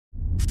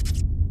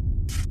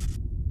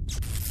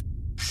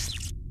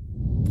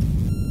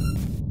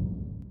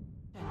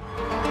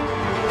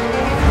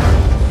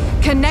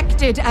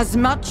affected as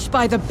much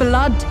by the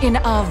blood in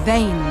our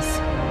veins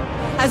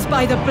as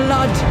by the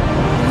blood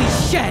we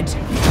shed.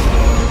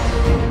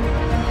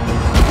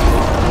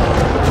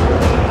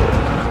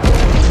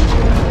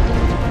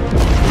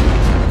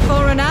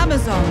 For an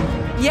Amazon,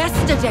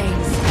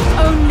 yesterday's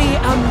only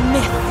a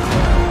myth.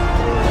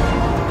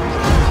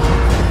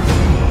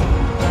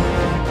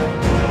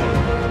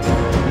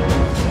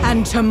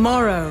 And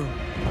tomorrow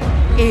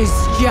is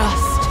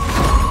just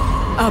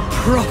a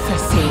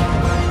prophecy.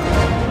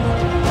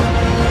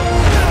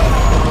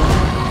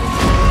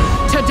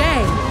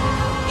 Today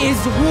is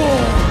war.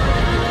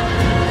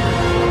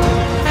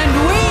 And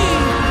we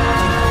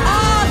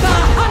are the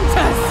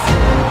hunters!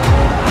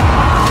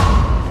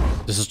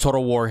 This is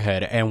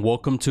TotalWarhead, and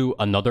welcome to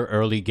another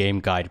early game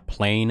guide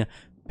playing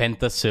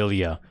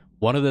Penthesilea,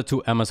 one of the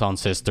two Amazon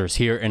sisters,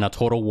 here in a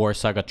Total War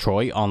Saga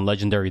Troy on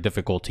Legendary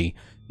difficulty.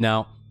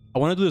 Now, I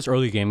want to do this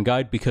early game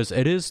guide because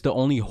it is the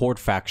only Horde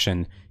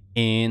faction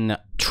in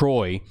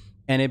Troy,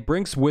 and it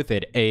brings with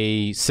it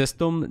a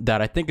system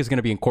that I think is going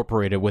to be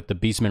incorporated with the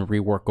Beastman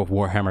rework of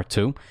Warhammer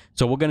 2.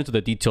 So we'll get into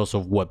the details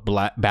of what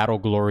Battle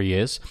Glory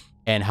is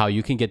and how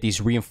you can get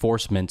these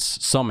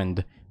reinforcements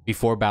summoned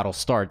before battle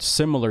starts,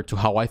 similar to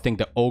how I think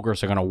the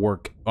Ogres are going to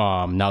work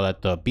now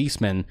that the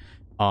Beastman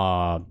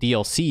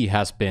DLC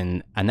has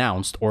been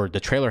announced, or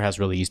the trailer has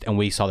released, and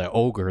we saw that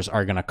Ogres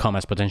are going to come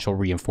as potential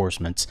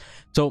reinforcements.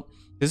 So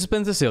this is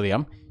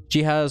Penthesilea.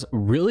 She has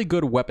really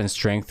good weapon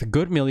strength,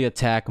 good melee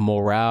attack,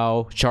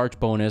 morale, charge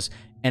bonus,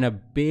 and a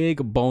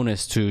big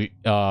bonus to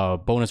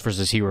bonus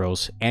versus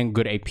heroes, and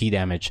good AP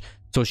damage.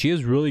 So she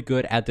is really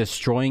good at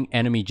destroying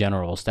enemy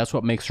generals. That's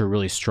what makes her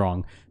really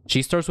strong.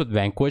 She starts with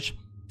Vanquish,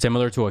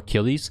 similar to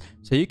Achilles.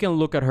 So you can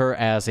look at her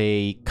as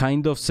a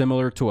kind of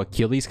similar to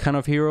Achilles kind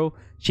of hero.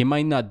 She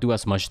might not do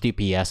as much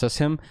DPS as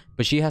him,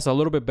 but she has a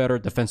little bit better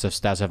defensive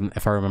stats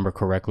if I remember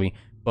correctly.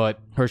 But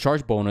her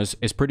charge bonus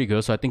is pretty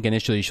good, so I think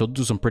initially she'll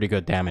do some pretty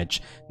good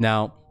damage.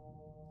 Now,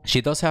 she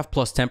does have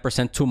plus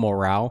 10% to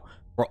morale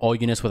for all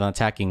units with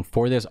attacking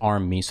for this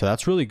army, so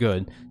that's really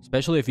good.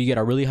 Especially if you get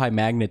a really high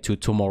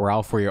magnitude to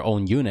morale for your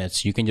own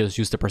units, you can just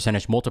use the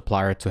percentage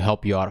multiplier to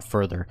help you out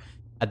further.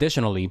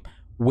 Additionally,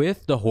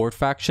 with the Horde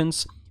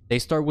factions, they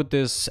start with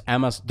this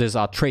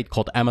trait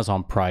called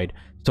Amazon Pride.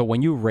 So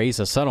when you raise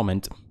a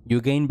settlement,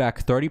 you gain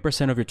back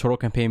 30% of your total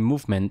campaign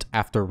movement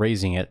after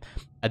raising it.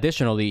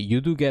 Additionally,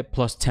 you do get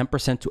plus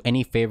 10% to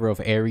any favor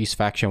of Ares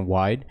faction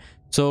wide.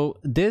 So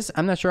this,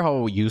 I'm not sure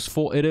how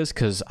useful it is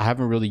because I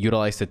haven't really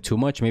utilized it too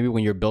much. Maybe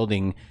when you're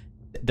building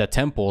the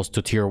temples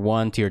to tier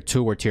 1, tier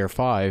 2, or tier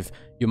 5,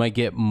 you might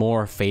get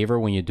more favor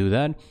when you do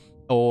that.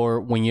 Or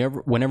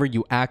whenever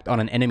you act on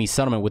an enemy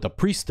settlement with a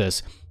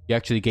priestess, you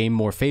actually gain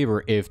more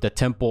favor if the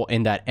temple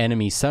in that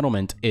enemy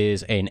settlement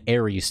is an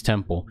Ares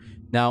temple.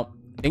 Now,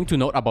 the thing to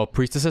note about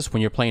priestesses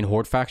when you're playing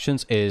Horde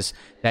factions is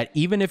that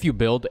even if you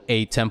build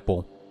a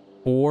temple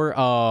for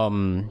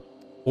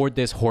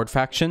this Horde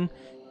faction,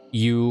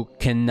 you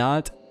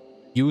cannot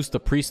use the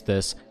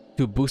priestess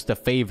to boost the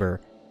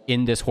favor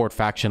in this Horde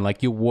faction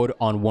like you would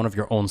on one of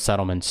your own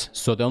settlements.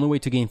 So the only way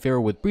to gain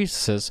favor with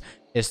priestesses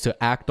is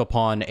to act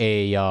upon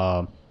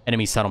a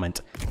enemy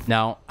settlement.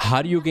 Now,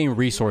 how do you gain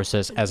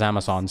resources as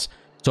Amazons?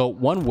 So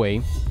one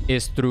way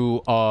is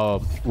through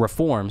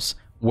reforms,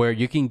 where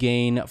you can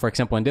gain, for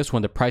example, in this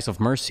one, the Price of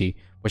Mercy,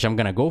 which I'm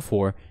gonna go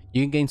for.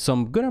 You can gain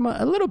some good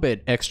amount, a little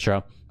bit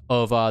extra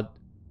of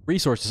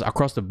resources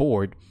across the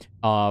board,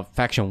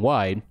 faction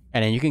wide,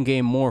 and then you can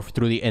gain more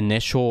through the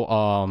initial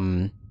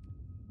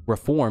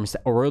reforms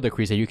or royal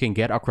decrees that you can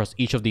get across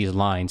each of these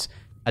lines.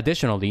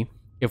 Additionally,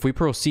 if we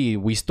proceed,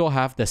 we still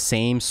have the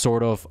same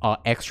sort of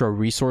extra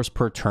resource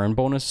per turn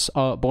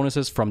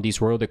bonuses from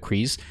these royal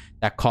decrees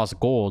that cost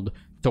gold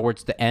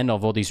towards the end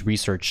of all these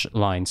research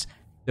lines.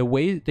 The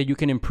way that you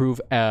can improve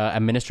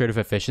administrative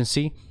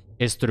efficiency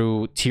is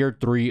through tier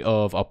 3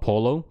 of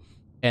Apollo,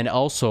 and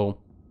also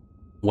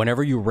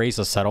whenever you raise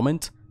a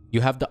settlement, you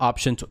have the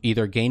option to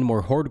either gain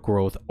more horde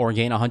growth or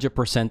gain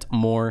 100%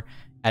 more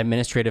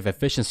administrative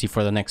efficiency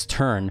for the next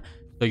turn.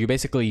 So you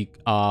basically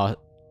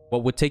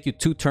what would take you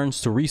 2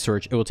 turns to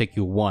research, it will take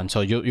you 1.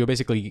 So you'll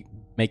basically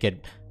make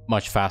it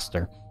much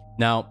faster.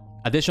 Now,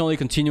 additionally,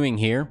 continuing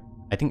here,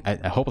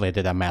 I hopefully I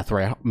did that math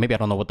right. Maybe I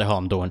don't know what the hell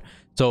I'm doing.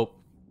 So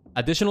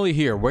additionally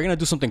here, we're gonna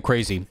do something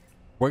crazy.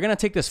 We're gonna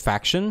take this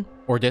faction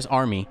or this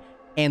army,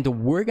 and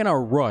we're gonna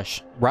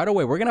rush right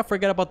away. We're gonna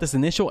forget about this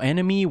initial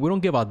enemy. We don't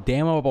give a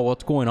damn about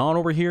what's going on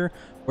over here.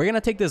 We're gonna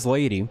take this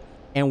lady,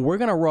 and we're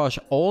gonna rush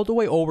all the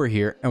way over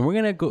here, and we're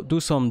gonna go do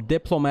some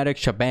diplomatic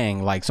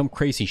shebang, like some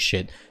crazy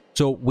shit,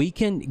 so we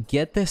can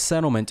get this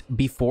settlement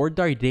before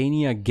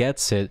Dardania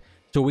gets it,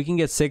 so we can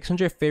get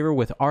 600 favor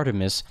with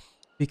Artemis,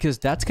 because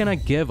that's gonna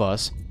give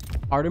us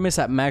Artemis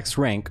at max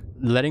rank,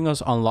 letting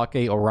us unlock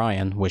a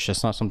Orion, which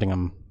is not something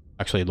I'm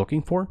actually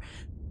looking for,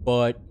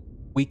 but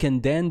we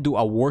can then do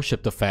a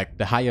worship effect,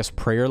 the highest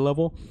prayer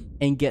level,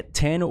 and get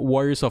 10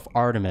 warriors of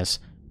Artemis,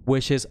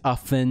 which is a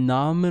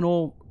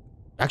phenomenal,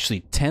 actually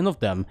 10 of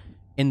them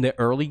in the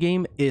early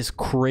game is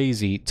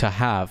crazy to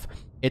have.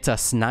 It's a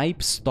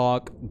snipe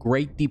stock,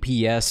 great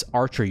DPS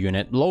archer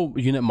unit, low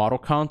unit model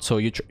count, so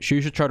you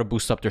should try to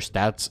boost up their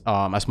stats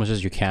as much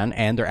as you can,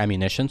 and their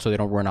ammunition so they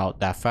don't run out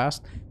that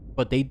fast.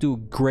 But they do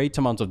great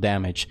amounts of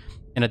damage.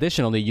 And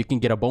additionally, you can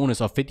get a bonus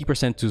of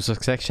 50% to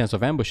success chance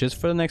of ambushes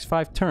for the next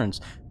 5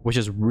 turns, which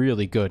is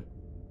really good.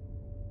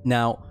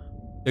 Now,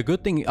 the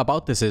good thing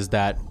about this is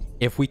that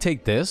if we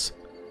take this,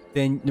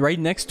 then right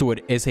next to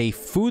it is a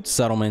food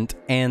settlement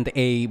and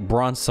a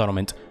bronze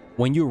settlement.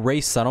 When you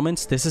raise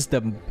settlements, this is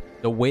the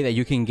way that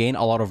you can gain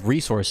a lot of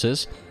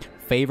resources,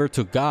 favor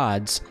to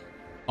gods,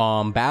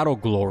 battle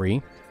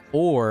glory,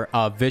 or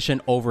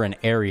vision over an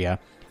area.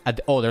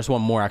 Oh, there's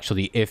one more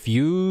actually. If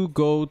you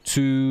go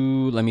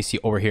to, let me see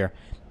over here.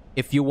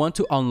 If you want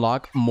to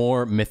unlock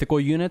more mythical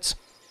units,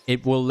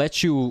 it will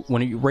let you,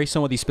 when you raise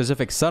some of these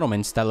specific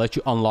settlements that let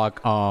you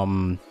unlock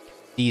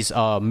these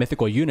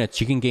mythical units,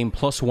 you can gain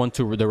 +1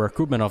 to the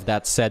recruitment of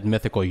that said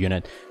mythical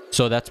unit.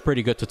 So that's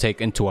pretty good to take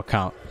into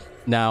account.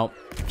 Now,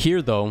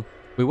 here though,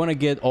 we want to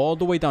get all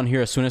the way down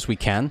here as soon as we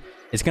can.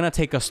 It's going to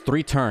take us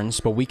 3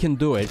 turns, but we can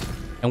do it.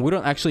 And we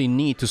don't actually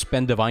need to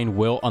spend Divine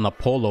Will on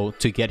Apollo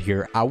to get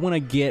here. I want to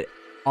get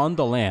on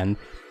the land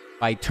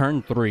by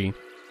turn 3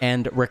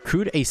 and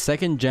recruit a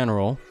second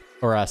general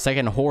or a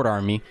second horde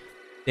army.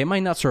 They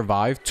might not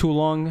survive too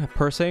long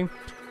per se,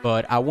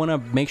 but I want to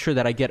make sure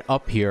that I get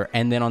up here,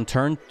 and then on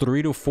turn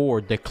 3 to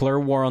 4 declare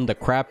war on the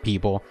crab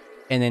people,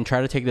 and then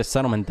try to take the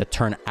settlement the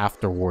turn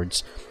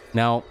afterwards.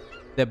 Now,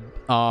 the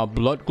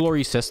blood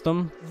glory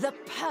system,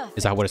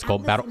 is that what it's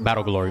called?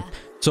 Battle glory.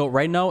 So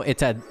right now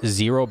it's at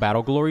 0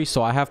 battle glory,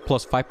 so I have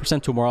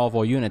 +5% to morale of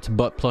all units,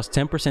 but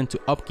 +10% to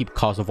upkeep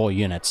cost of all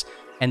units.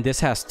 And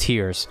this has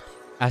tiers.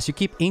 As you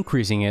keep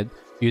increasing it,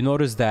 you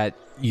notice that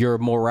your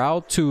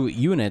morale to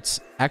units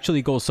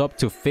actually goes up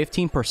to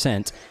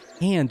 15%,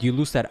 and you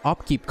lose that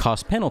upkeep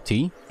cost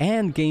penalty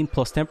and gain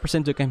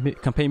 +10% to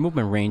campaign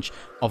movement range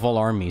of all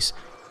armies.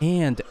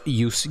 And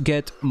you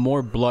get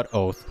more blood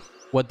oath.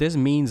 What this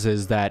means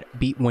is that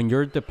when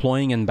you're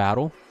deploying in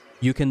battle,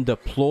 you can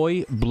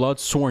deploy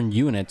blood-sworn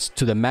units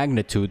to the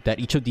magnitude that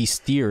each of these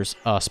tiers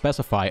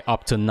specify,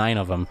 up to 9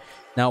 of them.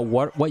 Now,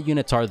 what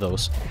units are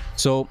those?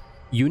 So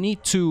you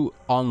need to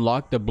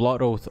unlock the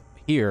blood oath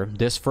here,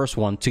 this first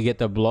one, to get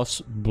the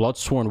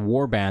blood-sworn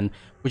warband,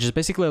 which is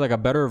basically like a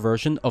better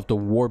version of the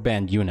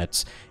warband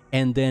units.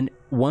 And then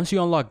once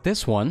you unlock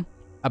this one,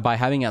 by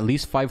having at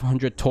least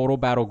 500 total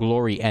battle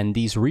glory and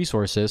these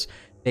resources,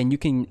 then you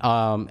can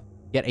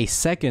get a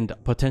second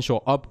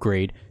potential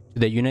upgrade to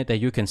the unit that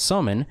you can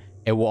summon.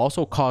 It will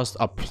also cost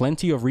a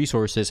plenty of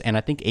resources and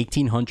I think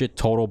 1800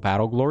 total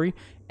battle glory,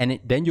 and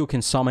then you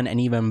can summon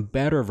an even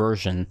better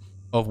version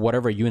of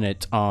whatever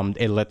unit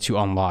it lets you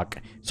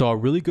unlock. So a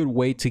really good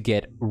way to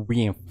get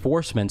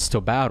reinforcements to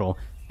battle,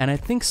 and I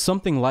think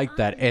something like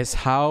that is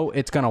how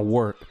it's gonna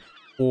work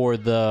for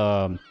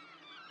the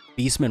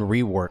Beastman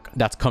rework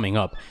that's coming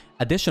up.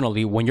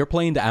 Additionally, when you're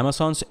playing the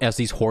Amazons as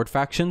these horde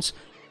factions,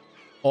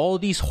 all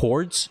these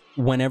hordes,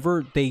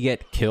 whenever they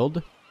get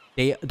killed,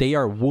 they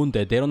are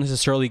wounded. They don't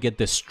necessarily get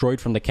destroyed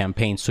from the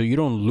campaign, so you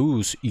don't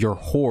lose your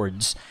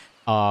hordes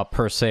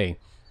per se.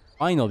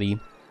 Finally,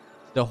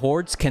 the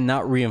hordes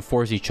cannot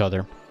reinforce each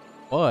other,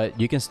 but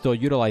you can still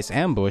utilize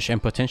ambush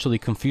and potentially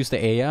confuse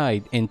the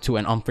AI into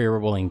an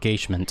unfavorable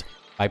engagement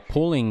by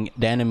pulling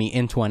the enemy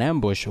into an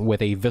ambush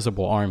with a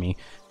visible army.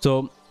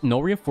 So no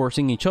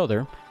reinforcing each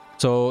other.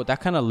 So that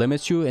kind of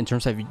limits you in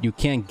terms of you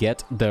can't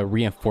get the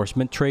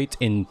reinforcement trait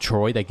in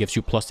Troy that gives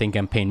you +10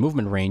 campaign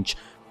movement range,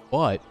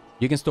 but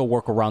you can still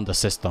work around the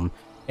system.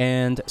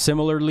 And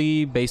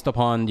similarly, based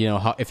upon, you know,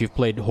 how, if you've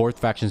played horde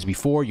factions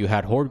before, you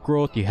had horde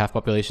growth, you have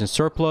population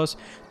surplus.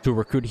 To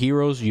recruit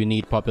heroes, you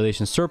need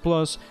population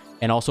surplus,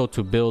 and also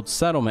to build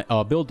settlement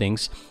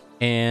buildings.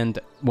 And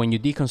when you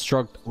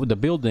deconstruct the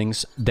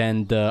buildings,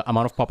 then the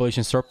amount of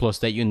population surplus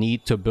that you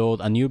need to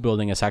build a new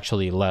building is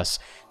actually less.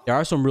 There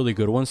are some really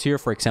good ones here.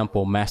 For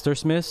example, Master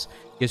Smiths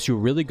gives you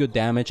really good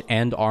damage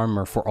and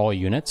armor for all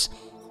units.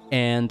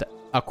 And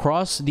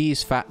across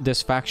this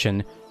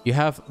faction, you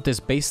have this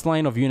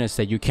baseline of units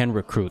that you can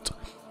recruit.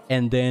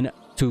 And then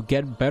to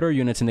get better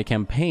units in the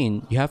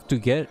campaign, you have to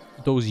get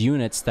those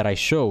units that I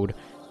showed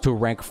to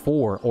rank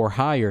 4 or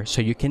higher,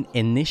 so you can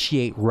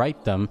initiation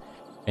write them,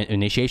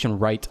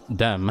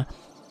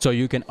 so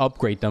you can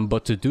upgrade them.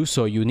 But to do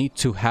so, you need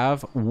to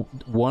have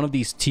one of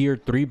these tier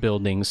 3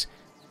 buildings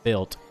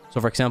built.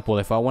 So for example,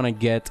 if I want to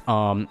get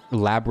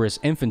Labrys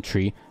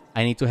infantry,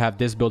 I need to have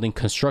this building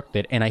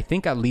constructed, and I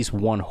think at least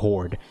 1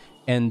 horde.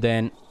 And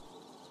then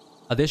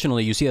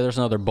additionally, you see that there's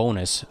another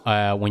bonus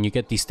when you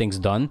get these things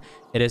done.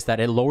 It is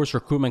that it lowers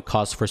recruitment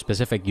costs for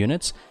specific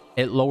units,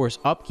 it lowers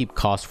upkeep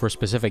costs for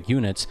specific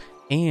units,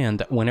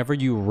 and whenever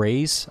you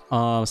raise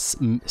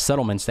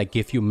settlements that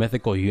give you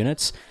mythical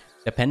units,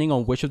 depending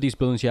on which of these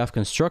buildings you have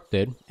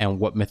constructed and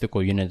what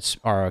mythical units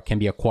can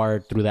be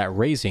acquired through that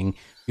raising,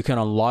 you can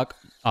unlock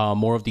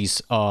more of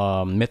these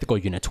mythical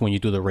units when you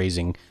do the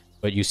raising.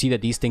 But you see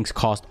that these things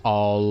cost a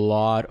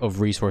lot of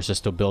resources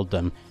to build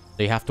them.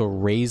 They have to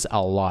raise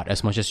a lot,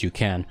 as much as you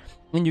can.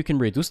 And you can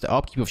reduce the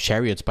upkeep of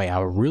chariots by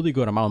a really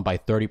good amount, by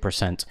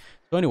 30%.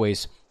 So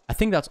anyways, I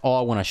think that's all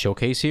I want to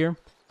showcase here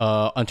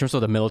in terms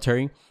of the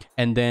military.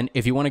 And then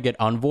if you want to get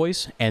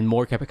envoys and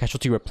more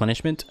casualty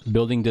replenishment,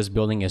 building this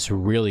building is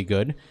really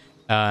good.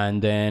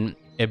 And then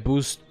it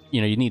boosts,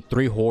 you know, you need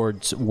 3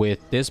 hordes with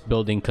this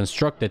building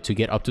constructed to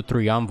get up to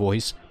 3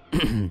 envoys.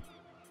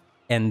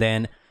 And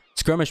then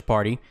skirmish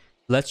party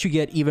lets you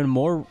get even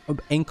more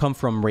income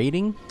from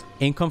raiding,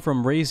 income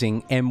from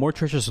raising, and more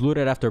treasures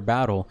looted after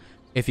battle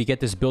if you get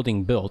this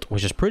building built,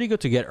 which is pretty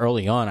good to get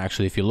early on,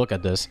 actually, if you look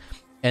at this.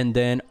 And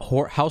then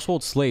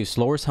household slaves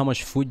lowers how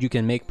much food you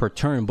can make per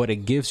turn, but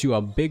it gives you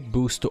a big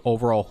boost to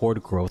overall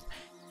horde growth.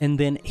 And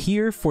then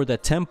here for the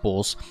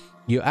temples,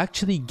 you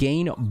actually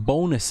gain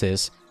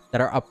bonuses that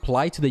are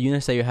applied to the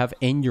units that you have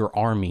in your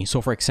army.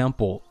 So for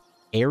example,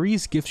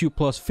 Ares gives you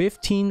plus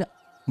 15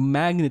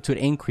 magnitude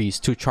increase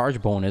to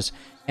charge bonus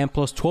and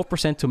plus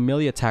 12% to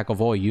melee attack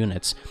of all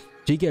units.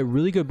 So you get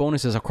really good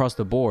bonuses across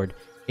the board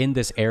in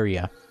this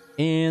area.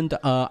 And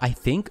I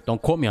think,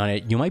 don't quote me on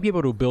it, you might be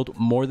able to build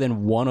more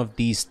than one of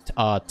these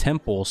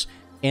temples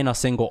in a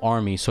single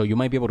army. So you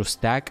might be able to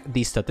stack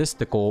these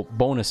statistical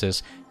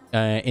bonuses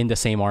in the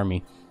same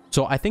army.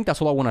 So I think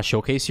that's all I want to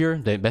showcase here.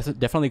 They've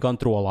definitely gone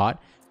through a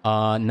lot.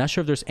 Not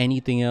sure if there's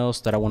anything else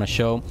that I want to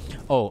show.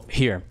 Oh,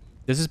 here.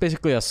 This is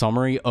basically a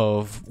summary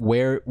of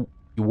where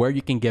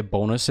you can get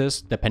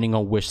bonuses depending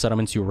on which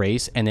settlements you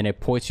raise, and then it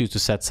points you to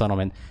set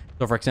settlement.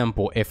 So for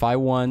example, if I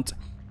want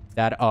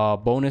that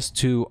bonus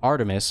to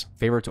Artemis,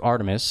 favor to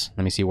Artemis,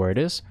 let me see where it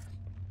is.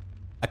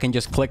 I can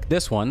just click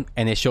this one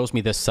and it shows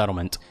me this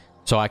settlement,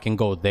 so I can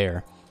go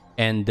there.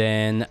 And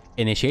then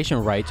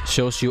initiation rites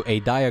shows you a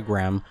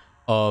diagram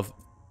of,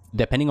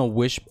 depending on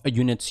which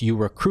units you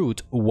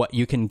recruit, what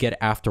you can get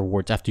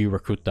afterwards after you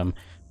recruit them.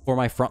 For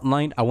my front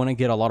line, I want to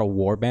get a lot of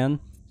warband,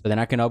 so then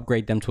I can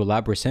upgrade them to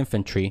Labrys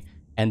infantry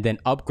and then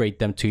upgrade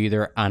them to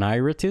either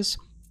Aniritis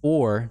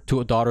or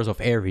to Daughters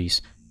of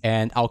Ares.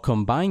 And I'll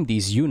combine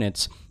these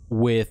units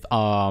with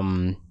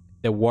the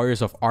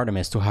Warriors of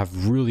Artemis to have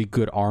a really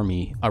good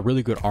army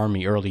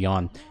early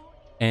on.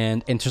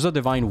 And in terms of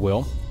Divine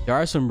Will, there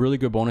are some really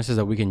good bonuses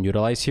that we can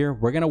utilize here.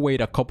 We're gonna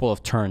wait a couple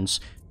of turns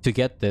to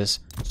get this,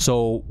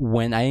 so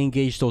when I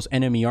engage those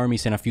enemy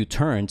armies in a few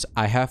turns,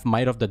 I have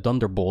Might of the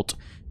Thunderbolt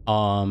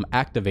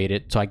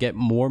activated, so I get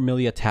more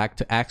melee attack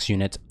to axe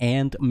units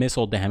and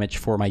missile damage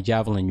for my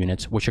javelin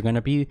units, which are going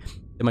to be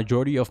the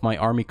majority of my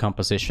army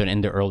composition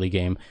in the early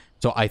game.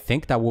 So I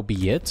think that will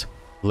be it.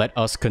 Let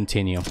us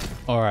continue.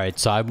 All right,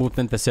 so I've moved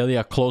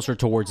Penthesilea closer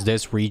towards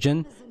this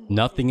region.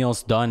 Nothing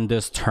else done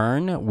this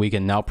turn. We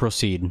can now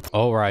proceed.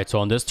 All right, so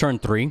on this turn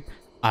 3,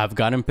 I've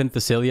gotten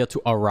Penthesilea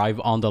to arrive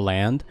on the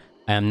land.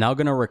 I am now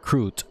going to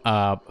recruit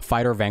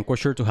Fighter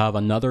Vanquisher to have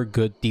another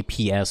good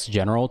DPS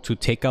general to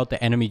take out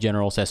the enemy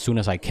generals as soon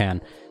as I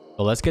can.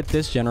 So let's get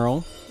this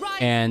general.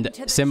 And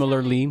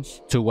similarly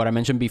to what I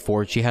mentioned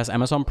before, she has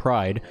Amazon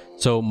Pride.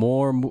 So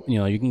more, you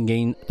know, you can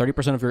gain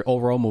 30% of your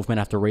overall movement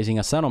after raising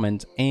a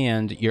settlement,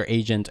 and your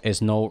agent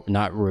is not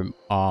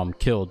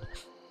killed,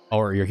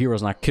 or your hero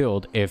is not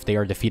killed if they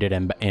are defeated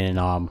in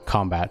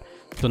combat.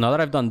 So now that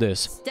I've done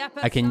this,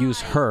 I can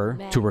use her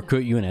to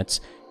recruit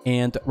units.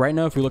 And right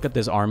now, if we look at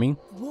this army,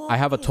 I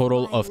have a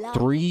total of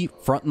 3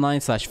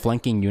 frontline /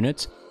 flanking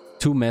units,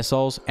 2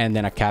 missiles, and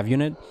then a cav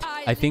unit.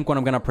 I think what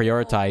I'm going to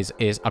prioritize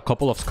is a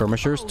couple of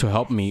skirmishers to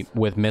help me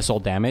with missile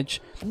damage.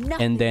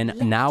 And then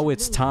now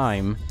it's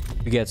time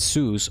to get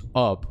Zeus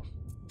up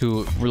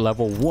to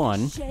level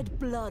 1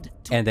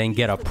 and then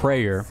get a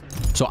prayer,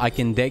 so I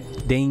can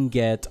then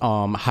get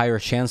higher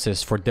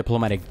chances for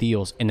diplomatic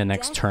deals in the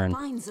next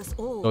turn.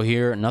 So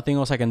here, nothing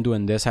else I can do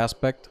in this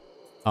aspect.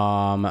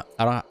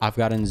 I've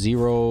gotten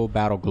 0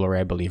 battle glory,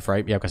 I believe,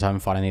 right? Yeah, because I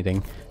haven't fought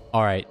anything.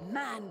 All right.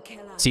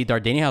 See,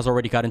 Dardania has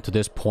already gotten to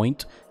this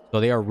point,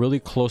 so they are really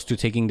close to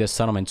taking this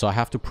settlement. So I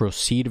have to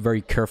proceed very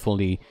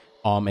carefully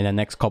in the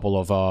next couple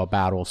of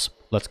battles.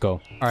 Let's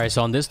go. All right,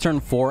 so on this turn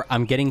 4,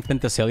 I'm getting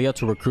Penthesilea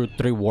to recruit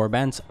 3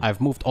 warbands.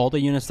 I've moved all the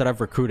units that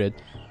I've recruited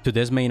to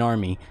this main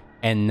army,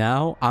 and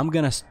now I'm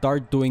gonna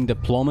start doing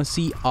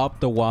diplomacy up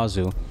the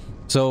wazoo,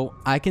 so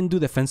I can do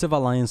defensive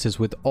alliances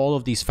with all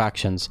of these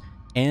factions.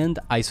 And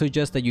I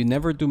suggest that you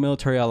never do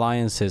military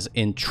alliances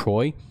in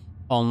Troy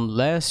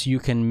unless you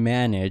can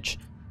manage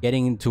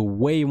getting into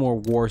way more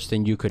wars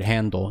than you could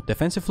handle.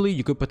 Defensively,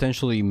 you could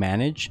potentially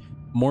manage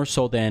more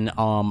so than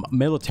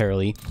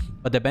militarily,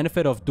 but the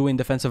benefit of doing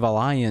defensive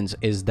alliance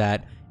is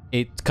that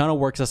it kind of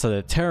works as a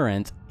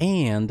deterrent,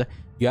 and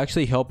you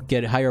actually help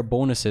get higher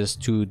bonuses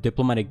to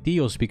diplomatic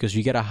deals because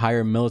you get a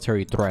higher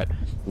military threat.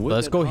 So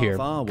let's go here,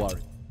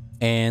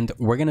 and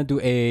we're gonna do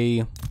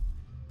a...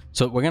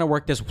 So we're going to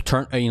work this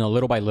turn,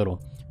 little by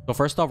little. So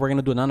first off, we're going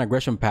to do a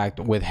non-aggression pact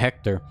with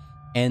Hector,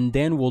 and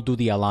then we'll do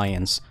the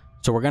alliance.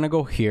 So we're going to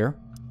go here,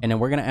 and then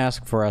we're going to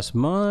ask for as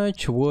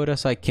much wood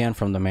as I can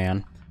from the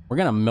man. We're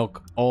going to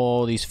milk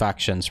all these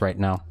factions right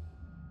now.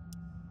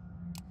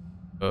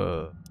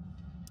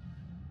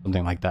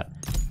 Something like that.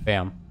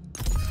 Bam.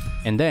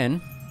 And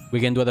then we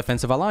can do a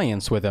defensive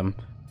alliance with him.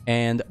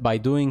 And by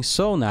doing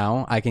so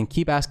now, I can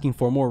keep asking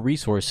for more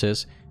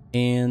resources.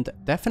 And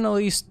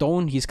definitely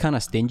stone, he's kind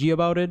of stingy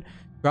about it.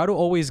 Try to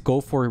always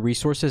go for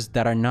resources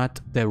that are not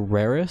the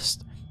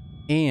rarest.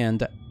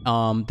 And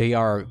they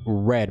are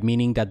red,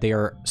 meaning that they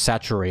are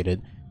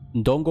saturated.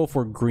 Don't go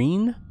for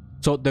green.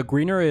 So the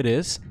greener it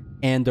is,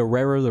 and the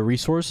rarer the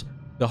resource,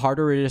 the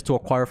harder it is to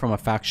acquire from a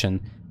faction.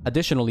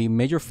 Additionally,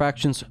 major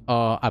factions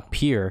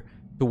appear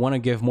to want to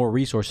give more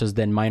resources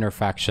than minor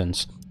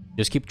factions.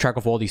 Just keep track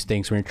of all these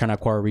things when you're trying to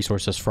acquire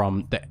resources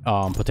from the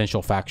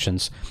potential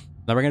factions.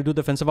 Now we're gonna do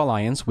defensive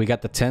alliance. We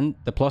got the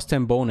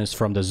 +10 bonus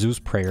from the Zeus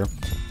prayer.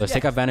 Let's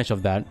take advantage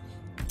of that.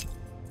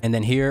 And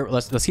then here,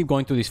 let's keep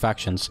going through these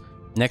factions.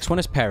 Next one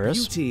is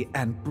Paris.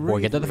 Or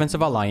get the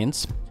defensive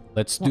alliance.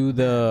 Let's do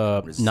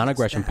the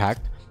non-aggression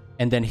pact.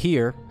 And then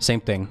here, same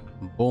thing.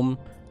 Boom.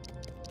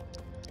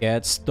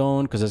 Get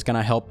stone, because it's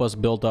gonna help us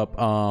build up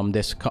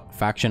this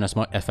faction as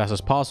fast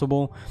as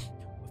possible.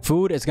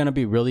 Food is gonna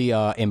be really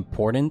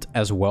important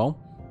as well,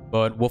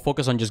 but we'll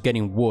focus on just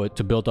getting wood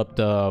to build up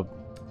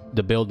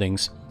the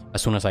buildings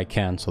as soon as I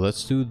can. So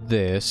let's do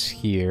this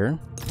here.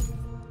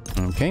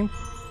 Okay,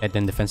 and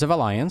then defensive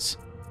alliance,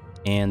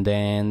 and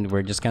then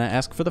we're just gonna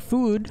ask for the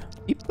food.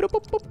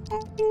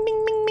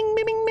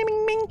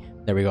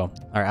 There we go.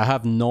 All right, I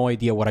have no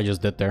idea what I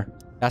just did there.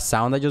 That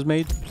sound I just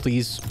made,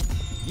 please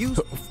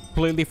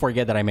completely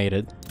forget that I made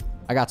it.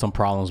 I got some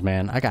problems,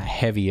 man. I got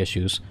heavy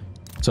issues.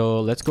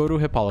 So let's go to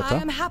Hippolyta.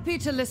 I am happy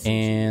to listen.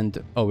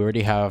 And oh, we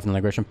already have an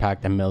aggression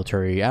pact and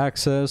military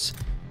access.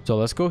 So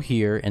let's go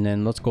here, and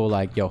then let's go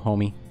like, yo,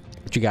 homie,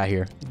 what you got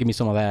here? Give me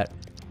some of that.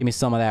 Give me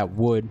some of that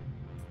wood.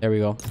 There we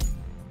go.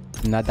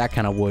 Not that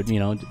kind of wood, you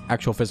know,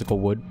 actual physical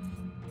wood.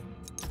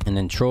 And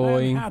then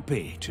Troy,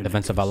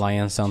 defensive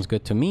alliance sounds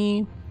good to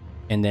me.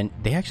 And then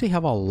they actually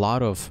have a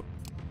lot of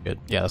good.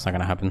 Yeah, that's not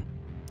gonna happen.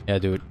 Yeah,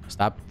 dude,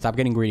 stop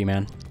getting greedy,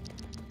 man.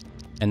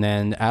 And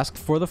then ask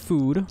for the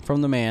food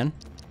from the man.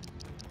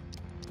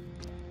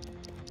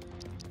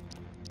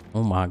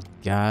 Oh my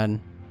god.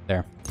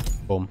 There.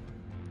 Boom.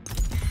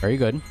 Very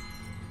good.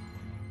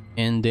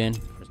 And then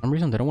for some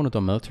reason they don't want to do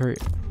a military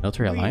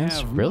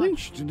alliance. Really?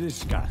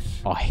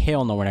 Oh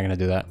hell no, we're not gonna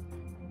do that.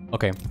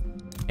 Okay.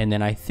 And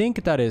then I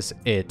think that is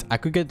it. I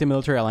could get the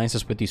military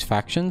alliances with these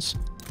factions,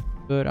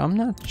 but I'm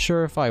not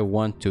sure if I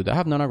want to. Do I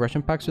have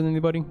non-aggression pacts with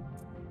anybody?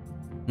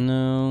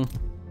 No.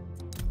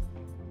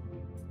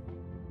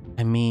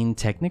 I mean,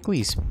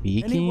 technically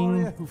speaking, any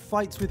warrior who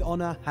fights with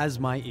honor has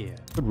my ear.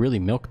 Could really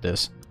milk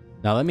this.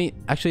 Now let me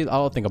actually,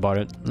 I'll think about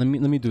it. Let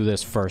me do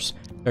this first.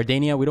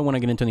 Dardania, we don't want to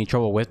get into any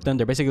trouble with them.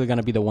 They're basically going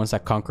to be the ones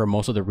that conquer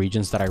most of the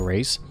regions that I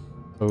raise.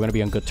 So we're going to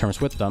be on good terms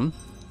with them.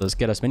 Let's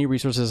get as many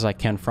resources as I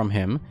can from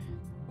him.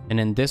 And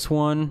then this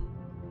one,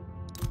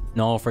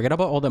 no, forget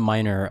about all the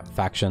minor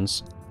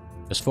factions.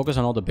 Just focus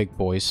on all the big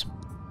boys.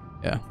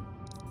 Yeah.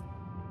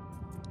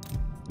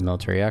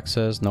 Military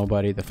access,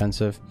 nobody.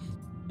 Defensive.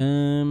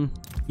 You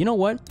know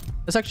what?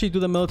 Let's actually do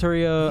the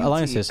military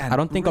alliances. I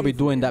don't think I'll be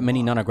doing that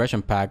many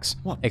non-aggression packs,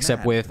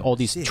 except with all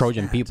these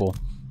Trojan people.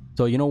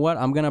 So you know what?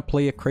 I'm gonna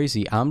play it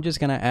crazy. I'm just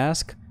gonna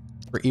ask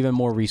for even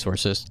more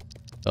resources.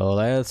 So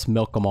let's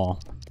milk them all.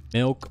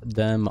 Milk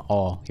them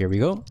all. Here we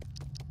go.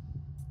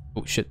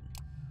 Oh shit.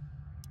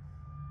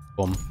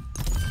 Boom.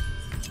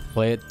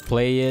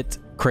 Play it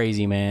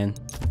crazy, man.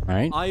 All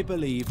right. I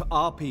believe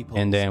our people.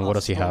 And then what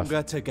does he have?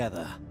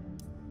 Together.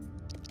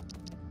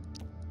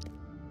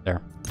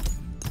 There.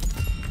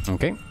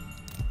 Okay.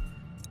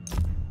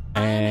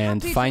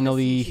 And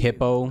finally,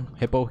 hippo.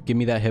 Hippo, give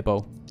me that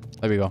hippo.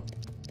 There we go.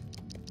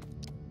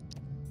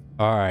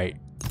 All right.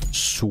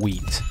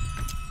 Sweet.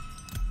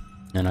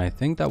 And I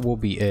think that will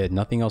be it.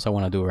 Nothing else I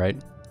want to do, right?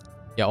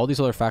 Yeah, all these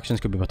other factions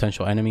could be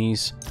potential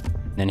enemies.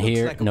 And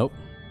here, like nope.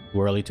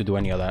 Too early to do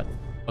any of that.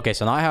 Okay,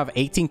 so now I have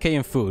 18k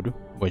in food,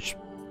 which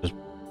is,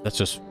 that's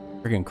just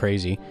freaking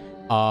crazy.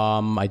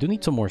 I do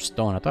need some more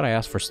stone. I thought I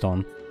asked for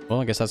stone.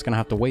 Well, I guess that's gonna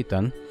have to wait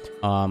then,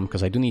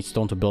 because I do need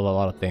stone to build a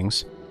lot of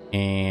things,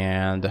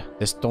 and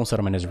this stone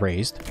settlement is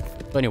raised.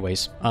 But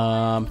anyways,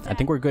 I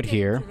think we're good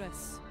here.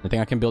 Nothing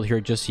I can build here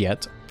just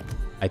yet.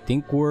 I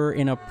think we're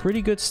in a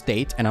pretty good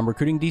state, and I'm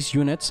recruiting these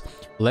units.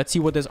 Let's see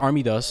what this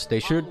army does. They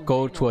should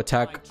go to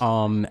attack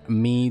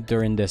me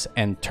during this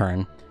end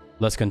turn.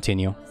 Let's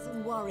continue.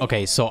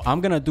 Okay, so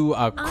I'm gonna do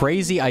a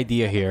crazy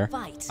idea here.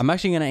 I'm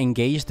actually gonna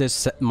engage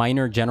this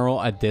minor general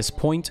at this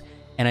point,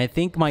 and I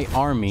think my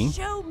army...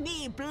 Show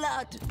me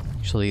blood.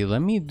 Actually,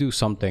 let me do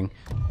something,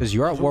 because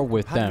you're at war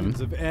with them.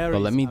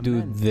 But let me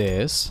do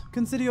this.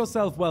 Consider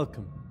yourself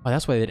welcome. Oh,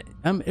 that's why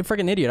I'm a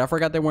freaking idiot. I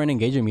forgot they weren't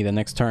engaging me the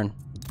next turn.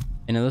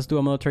 And then let's do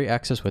a military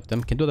access with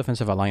them. Can't do a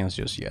defensive alliance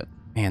just yet.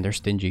 Man, they're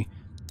stingy.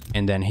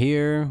 And then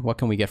here, what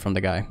can we get from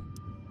the guy?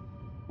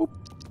 Oop.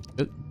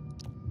 Good.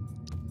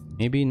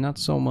 Maybe not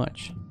so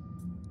much.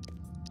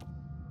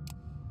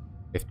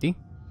 50?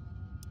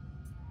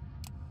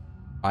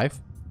 5?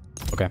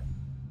 Okay.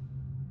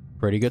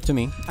 Pretty good to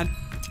me.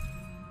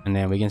 And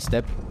then I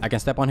can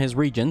step on his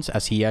regions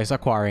as he is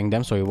acquiring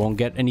them, so he won't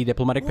get any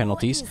diplomatic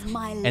penalties.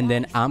 And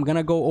then I'm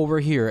gonna go over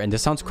here, and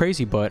this sounds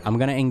crazy, but I'm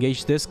gonna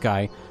engage this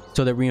guy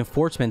so the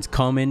reinforcements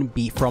come in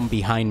from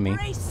behind me.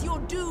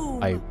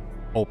 I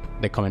hope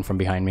they come in from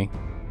behind me.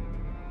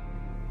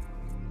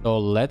 So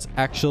let's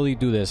actually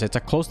do this. It's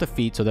a close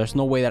defeat, so there's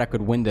no way that I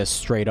could win this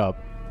straight up.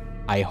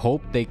 I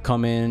hope they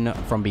come in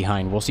from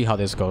behind. We'll see how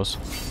this goes.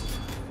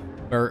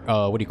 Or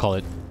what do you call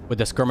it? With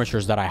the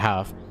skirmishers that I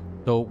have.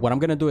 So what I'm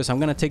gonna do is I'm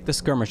gonna take the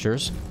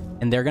skirmishers,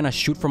 and they're gonna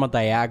shoot from a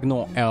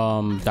diagonal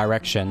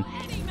direction.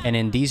 And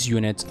in these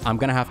units, I'm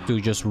gonna have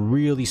to just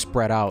really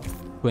spread out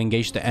to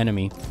engage the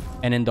enemy.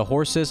 And in the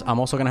horses, I'm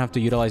also gonna have to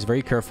utilize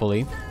very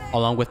carefully,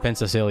 along with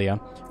Penthesilea.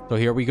 So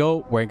here we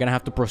go. We're gonna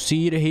have to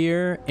proceed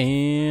here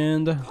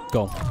and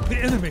go. The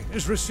enemy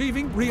is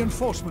receiving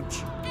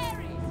reinforcements.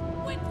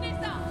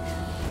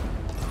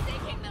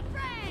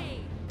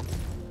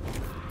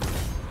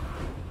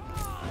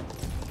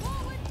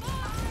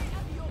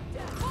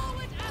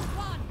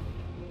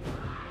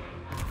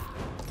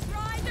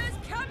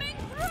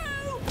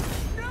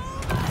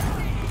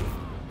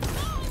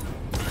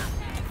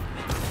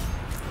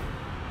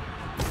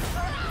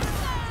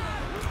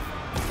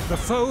 The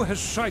foe has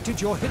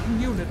sighted your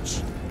hidden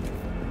units.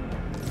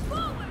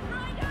 Forward,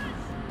 riders!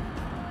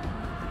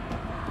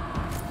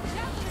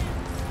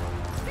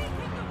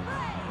 Seeking the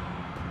prey!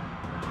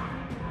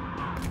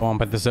 Come on,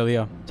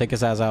 Penthesilea. Take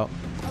his ass out.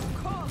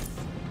 Of course!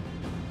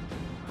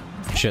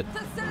 Shit.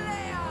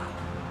 Penthesilea!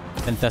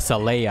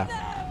 Penthesilea.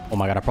 Oh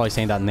my god, I'm probably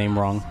saying that name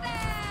wrong.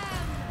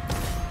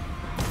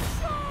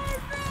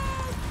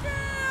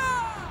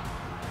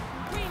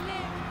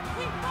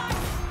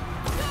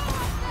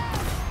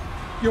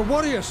 Your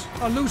warriors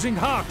are losing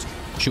heart.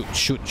 Shoot,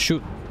 shoot,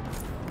 shoot.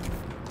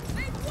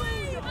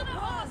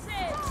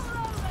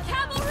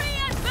 Cavalry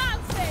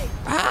advancing!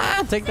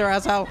 Ah, take their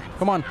ass out.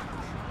 Come on.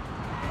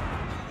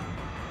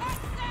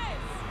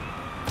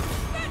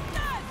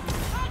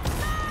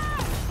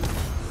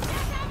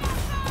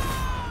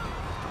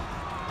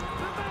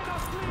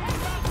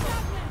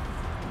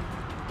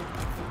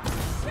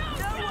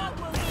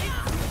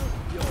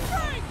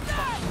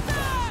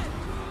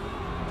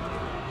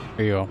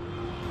 Here you go.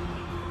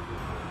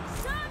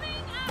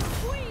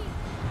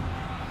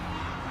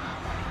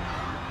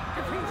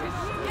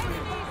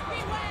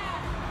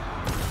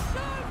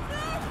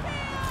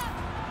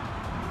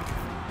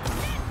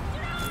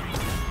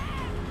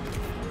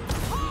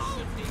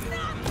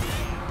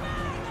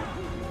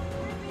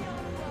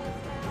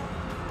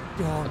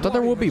 I thought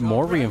there would be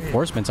more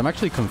reinforcements. I'm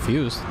actually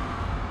confused.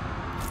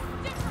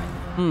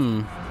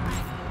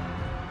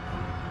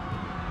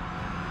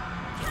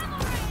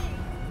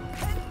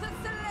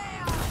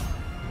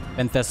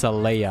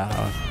 Penthesilea.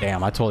 Oh,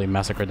 damn, I totally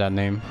massacred that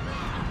name.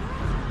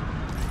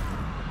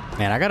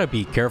 Man, I gotta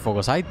be careful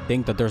because I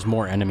think that there's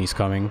more enemies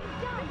coming.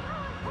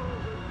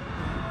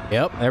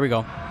 Yep, there we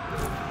go.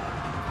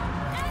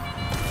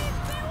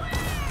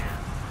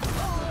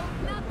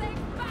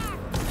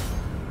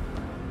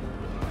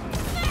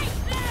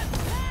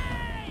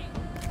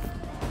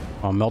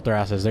 Oh, melt their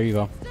asses. There you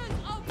go.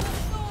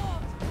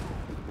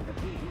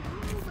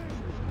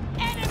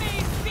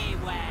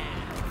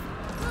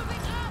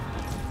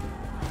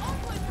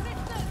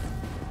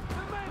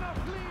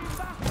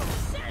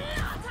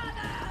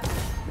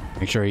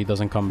 Make sure he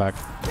doesn't come back.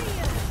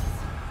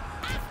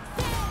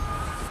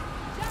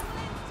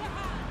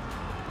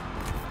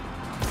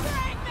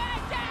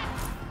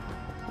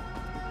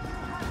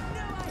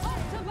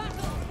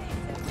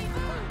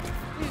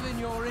 Even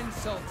your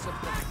insults are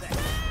pathetic.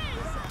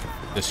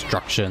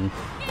 Destruction.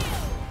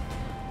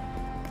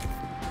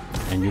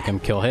 And you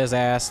can kill his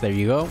ass. There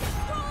you go.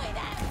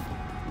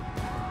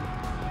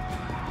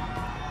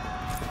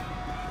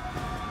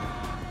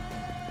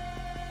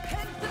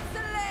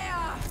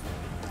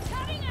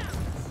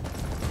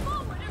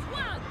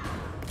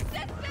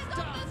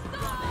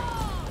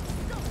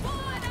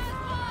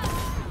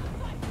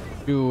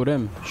 Shoot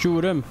him.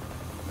 Shoot him.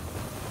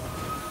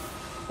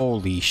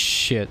 Holy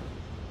shit.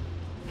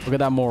 Look at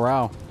that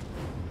morale.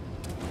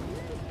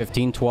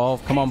 15,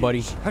 12. Come on,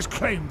 buddy. Has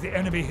claimed the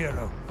enemy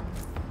hero.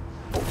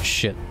 Oh,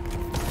 shit.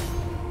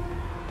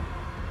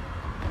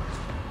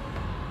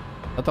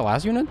 Is that the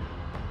last unit?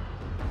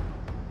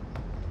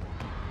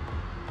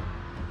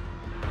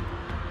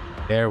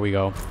 There we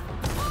go.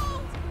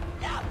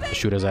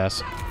 Shoot his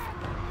ass.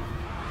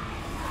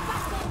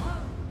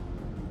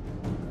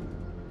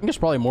 I think there's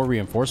probably more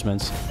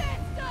reinforcements.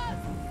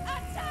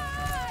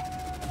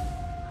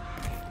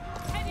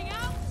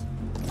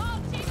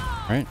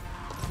 Alright.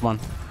 Come on.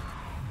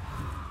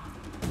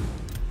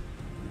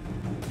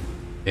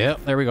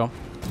 Yep, there we go.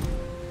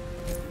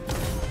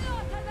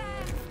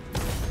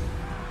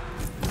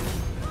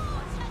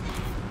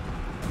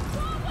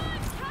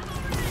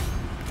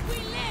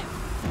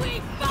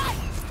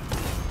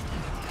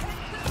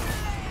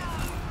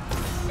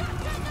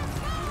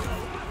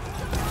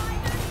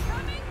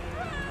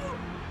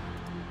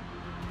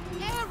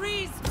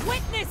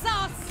 Witness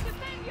us!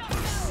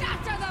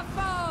 Shatter the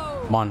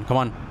foe! Come on, come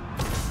on.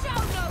 Show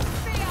no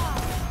fear!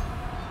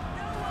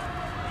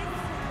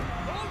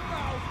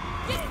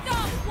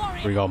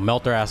 Here we go.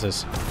 Melt their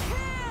asses.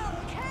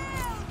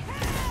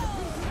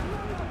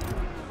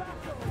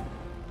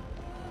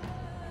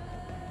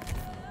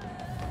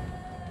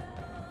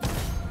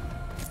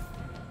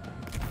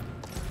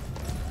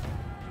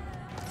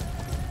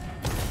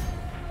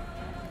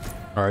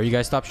 Alright, you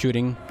guys stop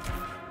shooting.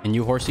 And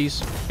you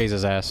horsies, phase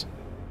his ass.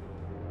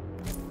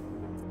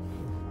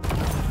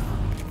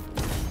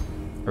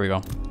 There we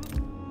go.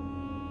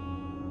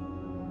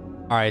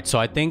 Alright, so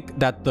I think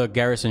that the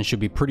garrison should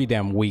be pretty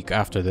damn weak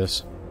after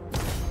this.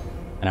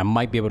 And I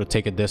might be able to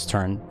take it this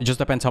turn. It just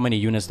depends how many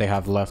units they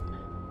have left. I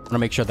want to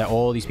make sure that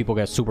all these people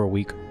get super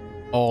weak.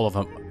 All of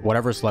them.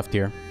 Whatever's left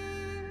here.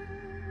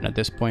 And at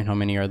this point, how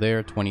many are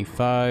there?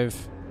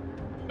 25.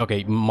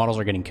 Okay, models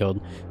are getting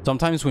killed.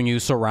 Sometimes when you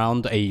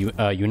surround a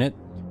unit,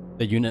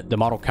 the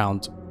model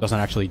count doesn't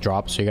actually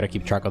drop, so you gotta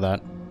keep track of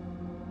that.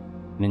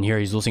 And then here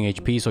he's losing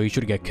HP, so he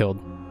should get killed.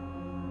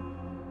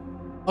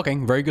 Okay,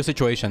 very good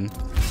situation.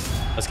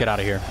 Let's get out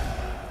of here.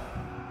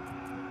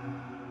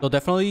 So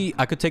definitely,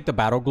 I could take the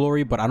battle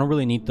glory, but I don't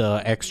really need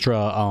the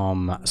extra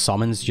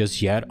summons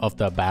just yet of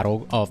the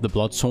battle of the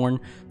Bloodsworn.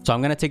 So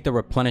I'm gonna take the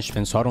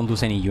replenishment, so I don't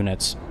lose any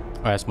units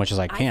as much as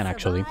I can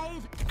actually.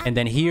 And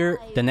then here,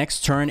 the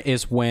next turn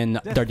is when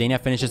Dardania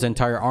finishes the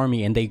entire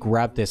army and they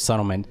grab this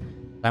settlement.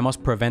 I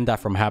must prevent that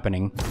from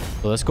happening.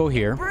 So let's go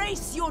here.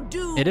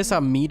 It is a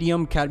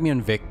medium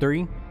cadmium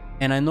victory.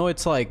 And I know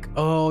it's like,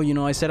 oh, you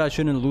know, I said I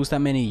shouldn't lose that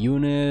many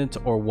units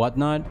or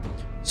whatnot.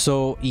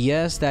 So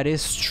yes, that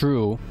is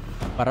true.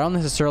 But I don't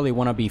necessarily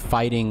want to be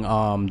fighting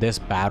this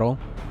battle.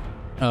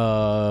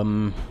 Let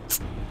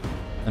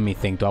me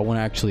think. Do I want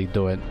to actually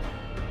do it?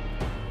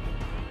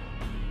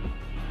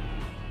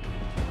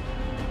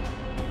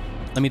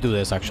 Let me do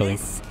this actually.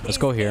 Let's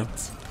go here.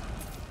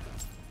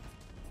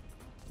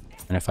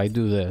 And if I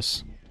do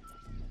this,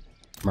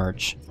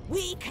 merge.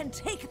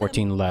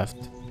 14 left.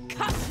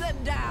 Cut them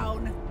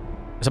down.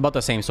 It's about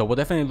the same, so we'll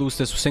definitely lose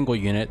this single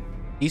unit.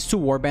 These two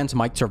warbands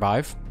might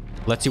survive.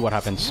 Let's see what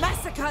happens.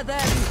 Massacre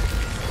them.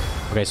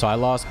 Okay, so I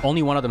lost.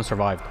 Only one of them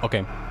survived.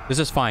 Okay, this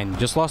is fine.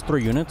 Just lost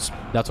 3 units.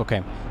 That's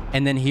okay.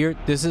 And then here,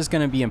 this is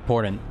gonna be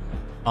important.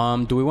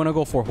 Do we want to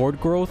go for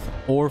horde growth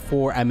or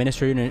for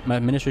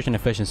administration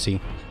efficiency?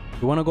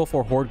 We want to go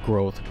for horde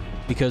growth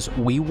because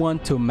we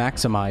want to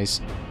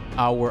maximize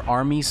our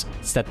army's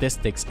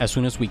statistics as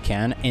soon as we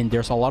can, and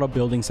there's a lot of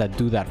buildings that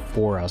do that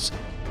for us.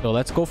 So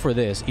let's go for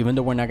this, even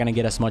though we're not going to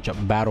get as much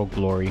battle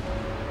glory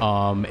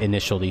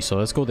initially. So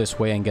let's go this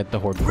way and get the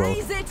horde growth.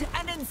 Raise it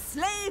and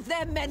enslave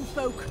their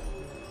menfolk.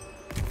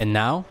 And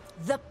now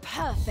The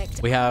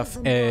perfect we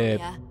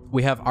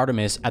have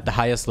Artemis at the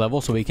highest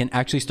level, so we can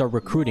actually start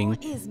recruiting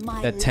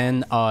the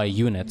 10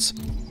 units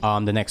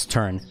the next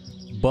turn.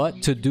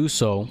 But to do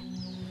so,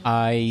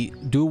 I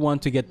do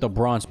want to get the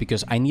bronze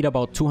because I need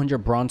about 200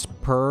 bronze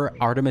per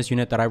Artemis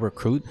unit that I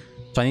recruit.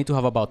 So I need to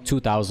have about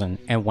 2,000.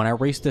 And when I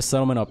raise this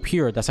settlement up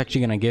here, that's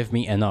actually going to give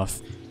me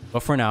enough.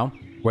 But for now,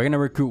 we're going to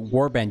recruit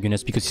warband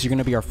units because these are going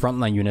to be our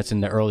frontline units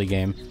in the early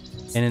game.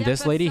 And in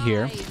this lady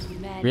here,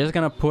 we're just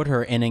going to put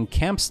her in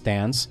camp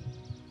stance.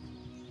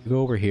 Go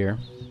over here.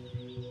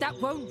 That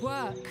won't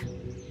work.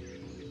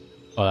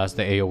 Oh, that's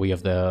the AoE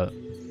of the...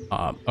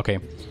 okay,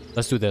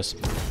 let's do this.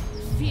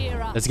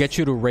 Let's get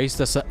you to raise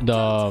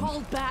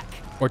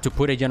or to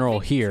put a general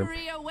here,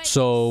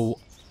 so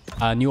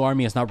a new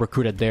army is not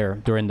recruited there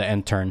during the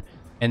end turn.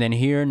 And then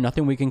here,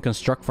 nothing we can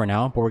construct for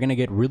now, but we're gonna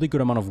get really good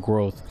amount of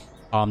growth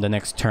the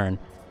next turn.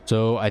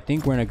 So I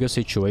think we're in a good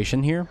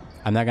situation here.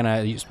 I'm not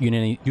gonna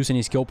use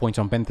any skill points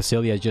on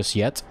Penthesilea just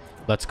yet.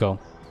 Let's go.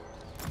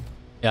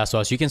 Yeah, so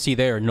as you can see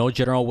there, no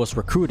general was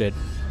recruited.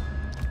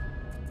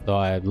 So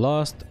I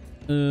lost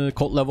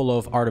cult level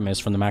of Artemis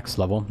from the max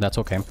level. That's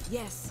okay.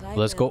 Yes, So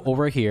let's go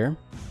over here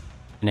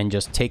and then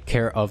just take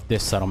care of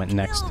this settlement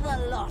next.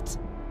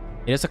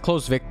 It is a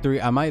close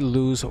victory. I might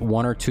lose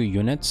 1 or 2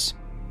 units.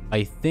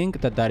 I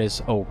think that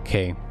is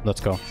okay.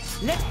 Let's go.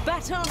 Let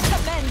battle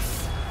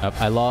commence.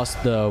 I lost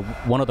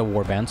one of the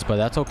warbands, but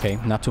that's okay.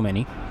 Not too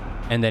many.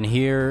 And then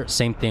here,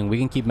 same thing. We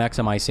can keep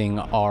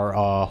maximizing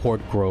our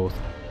horde growth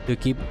to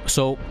keep.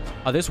 So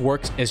how this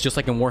works is just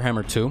like in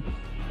Warhammer 2.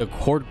 The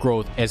horde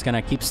growth is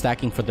gonna keep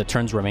stacking for the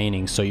turns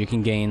remaining, so you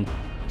can gain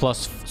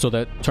plus. So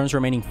the turns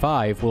remaining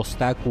 5 will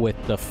stack with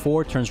the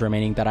 4 turns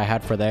remaining that I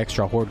had for the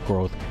extra horde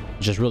growth,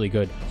 which is really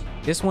good.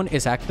 This one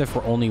is active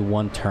for only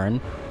 1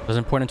 turn. It's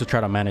important to try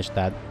to manage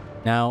that.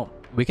 Now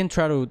we can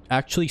try to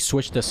actually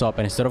switch this up,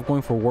 and instead of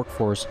going for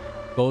workforce,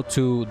 go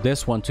to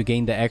this one to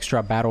gain the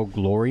extra battle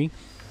glory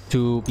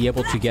to be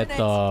able to get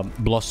the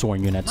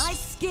Bloodsworn units. My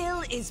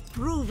skill is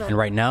proven. And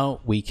right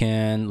now we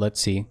can, let's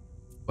see,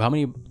 how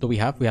many do we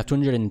have? We have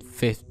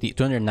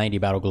 290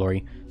 battle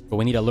glory, but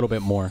we need a little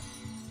bit more.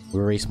 We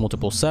raise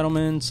multiple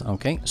settlements.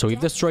 Okay, so we've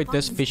destroyed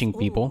this fishing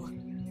people,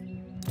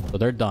 so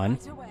they're done.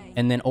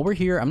 And then over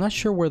here, I'm not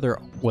sure where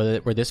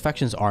this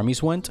faction's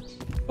armies went,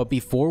 but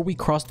before we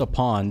cross the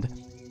pond,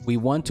 we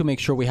want to make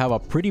sure we have a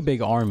pretty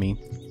big army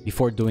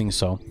before doing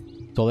so.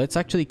 So let's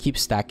actually keep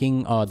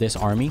stacking this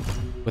army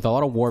with a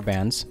lot of war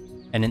bands,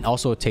 and then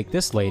also take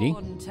this lady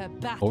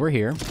over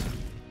here.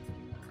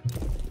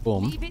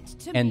 Boom. Leave it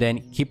to And me. then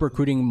keep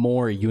recruiting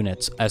more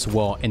units as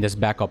well in this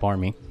backup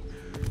army.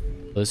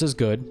 So this is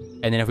good.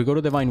 And then if we go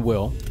to Divine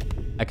Will,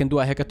 I can do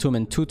a Hecatomb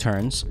in 2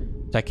 turns.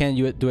 So I can't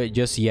do it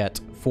just yet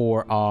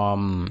for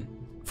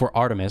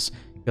Artemis,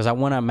 because I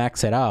want to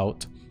max it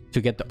out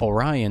to get the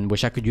Orion,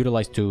 which I could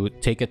utilize to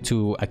take it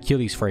to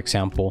Achilles, for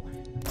example,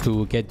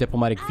 to get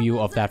diplomatic view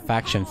of that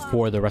faction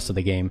for the rest of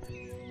the game.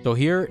 So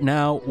here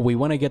now we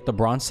want to get the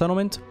Bronze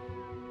Settlement,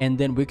 and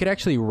then we could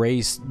actually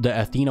raise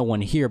the Athena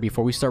one here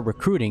before we start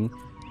recruiting,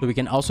 so we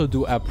can also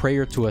do a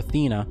prayer to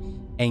Athena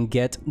and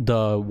get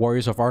the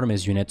Warriors of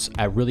Artemis units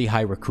at really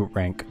high recruit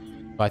rank.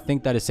 So I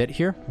think that is it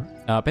here.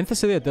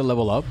 Penthesilea did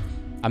level up.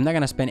 I'm not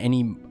going to spend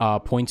any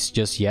points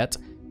just yet,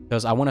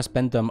 because I want to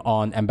spend them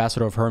on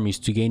Ambassador of Hermes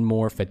to gain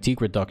more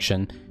fatigue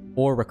reduction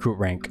or recruit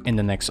rank in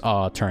the next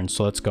turn.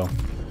 So let's go.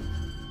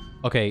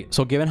 Okay,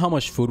 so given how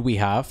much food we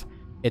have,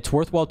 it's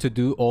worthwhile to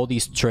do all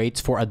these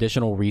trades for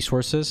additional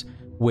resources,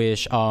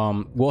 which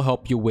will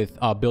help you with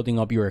building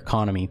up your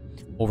economy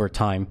over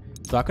time.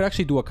 So I could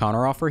actually do a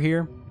counter offer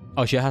here.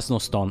 Oh, she has no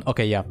stone.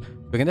 Okay, yeah.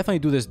 We can definitely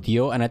do this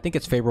deal, and I think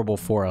it's favorable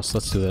for us.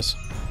 Let's do this.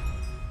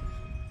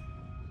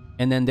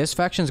 And then this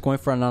faction is going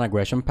for a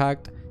non-aggression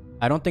pact.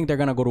 I don't think they're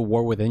going to go to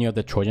war with any of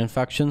the Trojan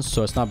factions,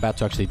 so it's not bad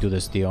to actually do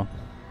this deal.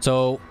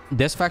 So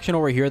this faction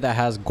over here that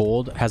has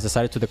gold has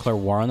decided to declare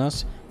war on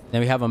us.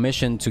 Then we have a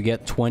mission to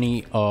get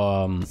 20,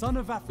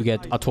 to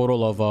get a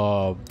total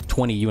of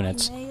 20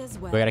 units.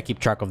 We gotta keep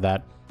track of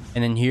that.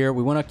 And then here,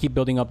 we want to keep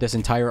building up this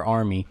entire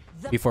army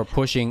before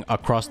pushing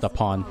across the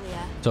pond.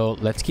 So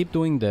let's keep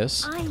doing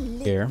this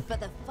here.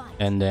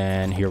 And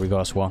then here we go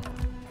as well.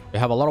 We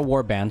have a lot of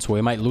war bands, so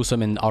we might lose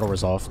them in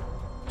auto-resolve.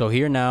 So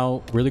here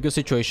now, really good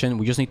situation.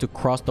 We just need to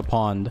cross the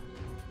pond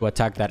to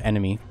attack that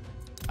enemy.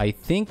 I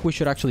think we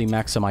should actually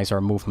maximize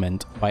our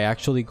movement by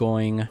actually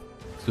going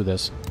to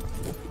this.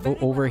 Go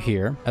over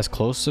here as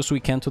close as we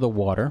can to the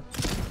water.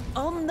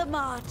 On the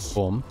march.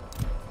 Boom.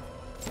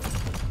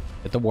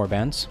 Get the war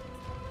bands.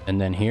 And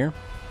then here,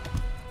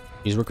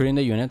 he's recruiting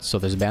the units, so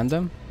disband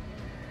them.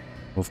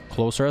 Move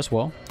closer as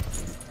well.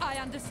 I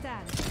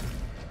understand.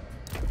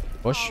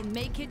 Push. I'll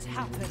make it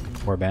happen.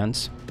 War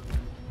bands.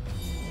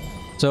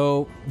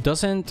 So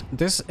doesn't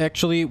this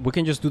actually, we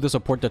can just do the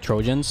support the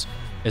Trojans.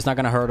 It's not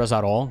going to hurt us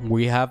at all.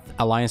 We have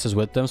alliances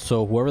with them,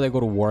 so whoever they go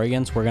to war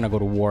against, we're going to go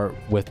to war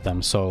with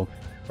them. So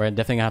we're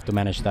definitely going to have to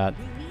manage that.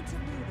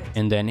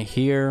 And then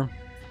here,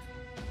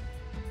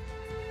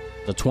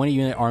 the 20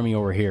 unit army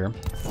over here.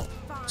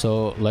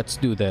 So let's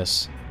do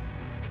this.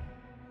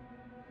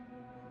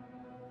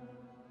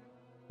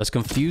 Let's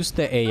confuse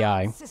the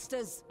AI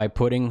by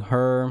putting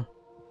her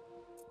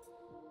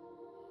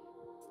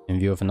in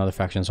view of another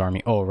faction's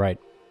army. Oh, right.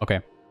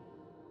 Okay.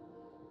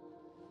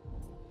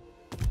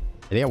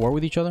 Are they at war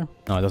with each other?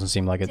 No, it doesn't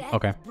seem like it.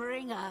 Okay.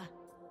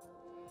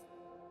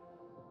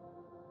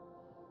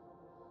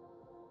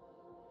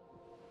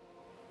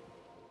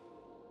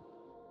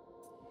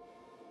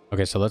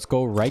 Okay, so let's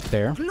go right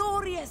there.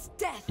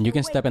 And you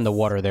can step in the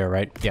water there,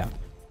 right? Yeah.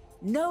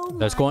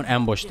 Let's go on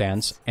ambush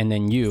stance. And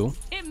then you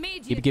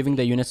keep giving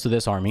the units to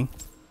this army.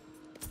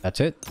 That's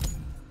it.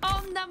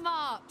 On the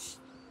march.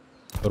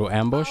 Go to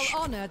ambush.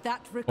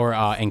 Or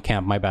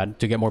encamp, my bad.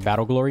 To get more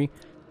battle glory.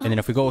 And then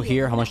if we go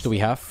here, how much do we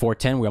have?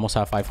 410. We almost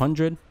have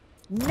 500.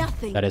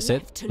 That is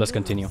it. Let's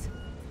continue.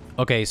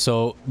 Okay,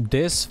 so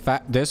this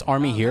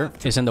army here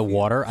is in the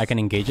water. I can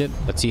engage it.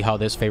 Let's see how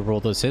favorable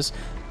this is.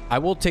 I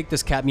will take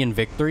this Cadmean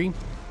victory.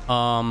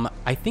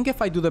 I think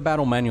if I do the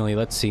battle manually,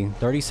 let's see.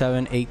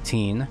 37,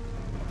 18.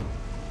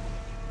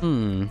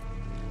 And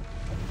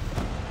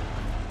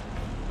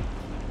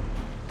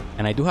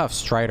I do have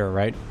Strider,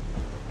 right?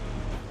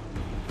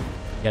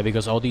 Yeah,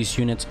 because all these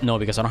units... No,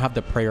 because I don't have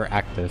the prayer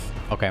active.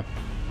 Okay.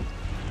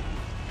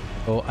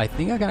 So I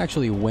think I can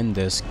actually win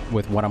this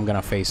with what I'm going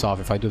to face off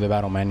if I do the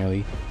battle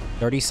manually.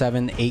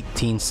 37,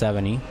 18,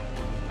 70.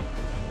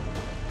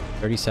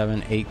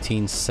 37,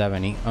 18,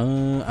 70.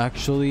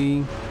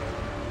 Actually...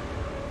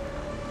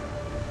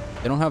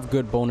 They don't have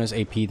good bonus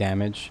AP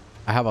damage.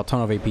 I have a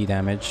ton of AP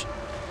damage.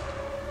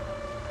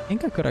 I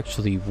think I could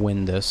actually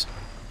win this.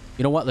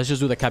 You know what? Let's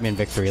just do the Cadmean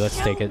victory. Let's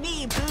take it.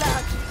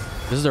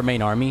 This is their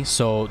main army,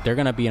 so they're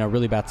going to be in a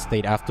really bad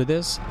state after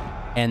this.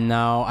 And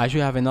now I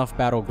should have enough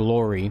battle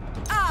glory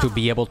to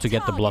be able to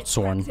get the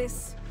Bloodsworn.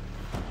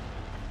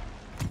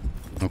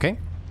 Okay.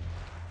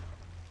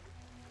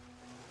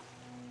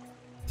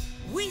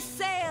 We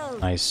sail.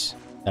 Nice.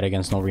 That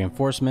against no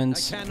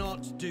reinforcements. I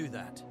cannot do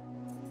that.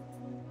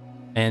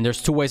 And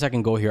there's two ways I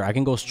can go here. I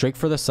can go straight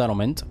for the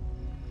settlement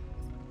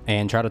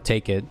and try to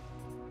take it.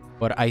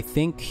 But I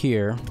think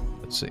here...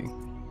 Let's see.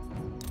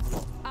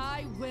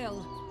 I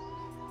will.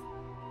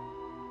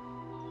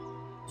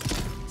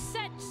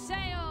 Set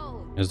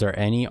sail. Is there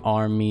any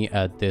army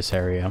at this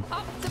area?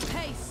 Up the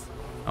pace.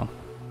 No.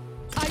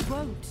 I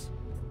won't.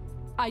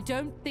 I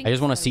don't think I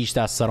just want to so. siege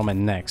that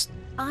settlement next.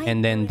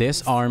 And then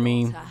this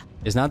army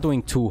is not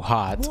doing too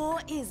hot.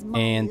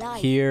 And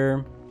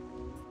here...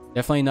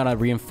 Definitely not a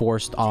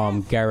reinforced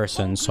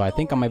garrison, so I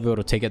think I might be able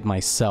to take it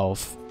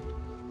myself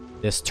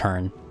this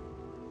turn.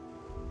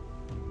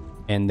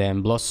 And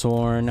then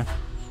Bloodthorn.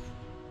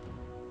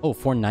 Oh,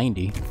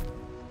 490.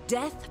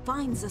 Death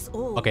finds us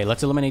all. Okay,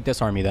 let's eliminate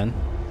this army then.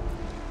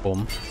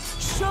 Boom.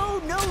 Show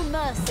no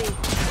mercy.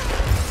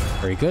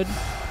 Very good.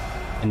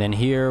 And then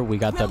here we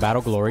got the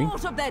Battle Glory.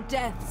 Of their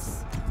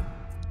deaths.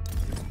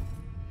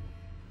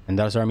 And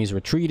those armies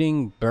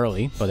retreating.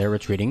 Barely, but they're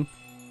retreating.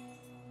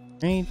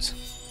 Great.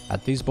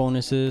 At these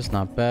bonuses,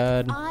 not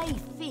bad. I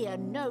fear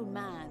no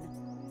man.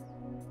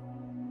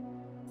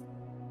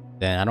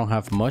 Then I don't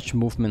have much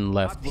movement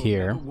left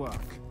here.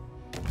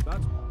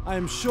 I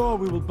am sure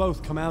we will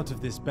both come out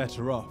of this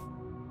better off.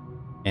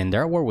 And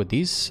they're at war with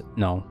these?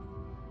 No.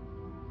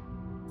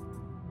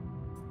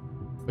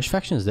 Which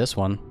faction is this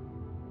one?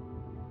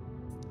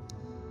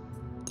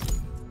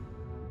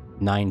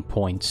 9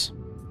 points.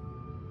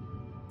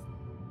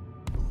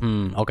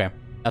 Okay.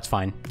 That's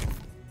fine.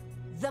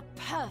 The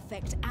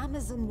perfect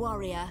Amazon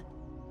warrior.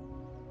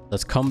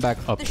 Let's come back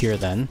up here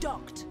then.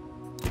 Docked.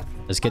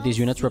 Let's get these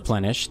units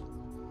replenished.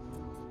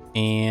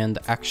 And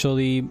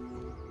actually...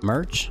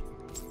 merge?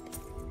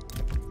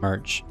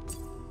 Merge.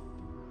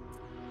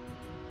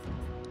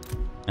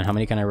 And how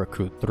many can I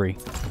recruit? 3.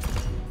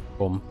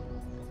 Boom.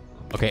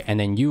 Okay, and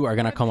then you are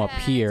gonna come up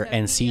here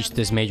and siege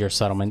this major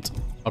settlement.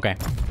 Okay.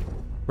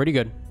 Pretty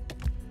good.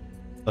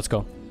 Let's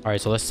go.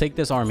 Alright, so let's take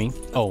this army.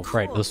 Oh,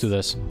 right. Let's do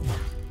this.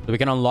 So we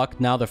can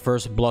unlock now the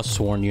first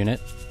Bloodsworn unit.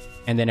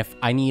 And then if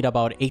I need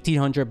about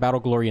 1800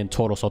 Battle Glory in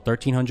total, so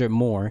 1300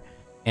 more,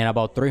 and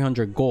about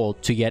 300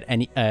 gold to get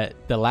any the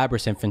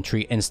Labrys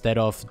infantry instead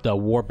of the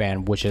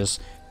warband, which is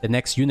the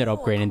next unit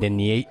upgrade in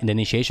the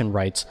initiation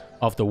rites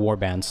of the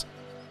warbands.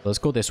 Let's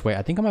go this way.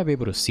 I think I might be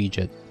able to siege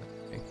it.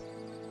 Okay.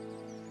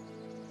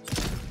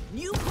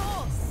 New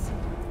course.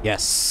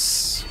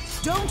 Yes.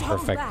 Don't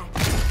Perfect. hold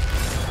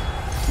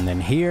back. And then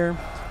here,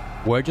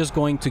 we're just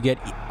going to get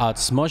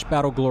as much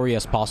Battle Glory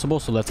as possible.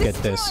 So let's get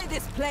this. Destroy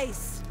this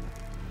place.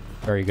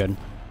 Very good.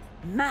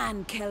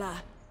 Man killer.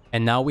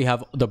 And now we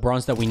have the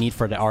bronze that we need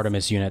for the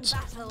Artemis units.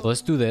 So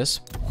let's do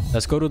this.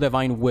 Let's go to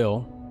Divine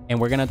Will. And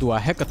we're going to do a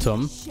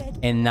Hecatomb.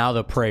 And now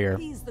the Prayer.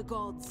 Please the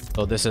gods.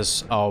 So this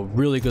is a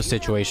really good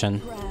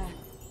situation.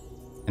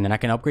 And then I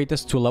can upgrade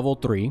this to level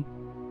 3.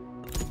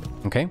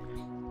 Okay.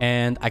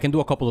 And I can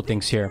do a couple of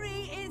things here.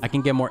 I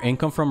can get more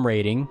income from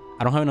raiding.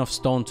 I don't have enough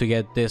stone to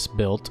get this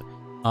built.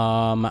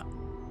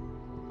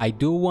 I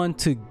do want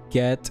to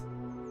get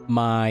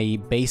my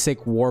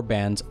basic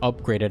warbands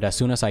upgraded as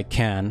soon as I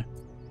can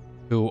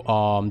to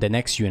the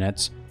next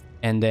units.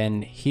 And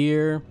then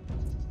here,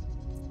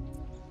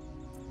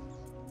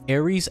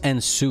 Ares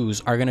and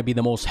Zeus are going to be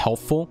the most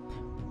helpful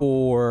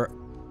for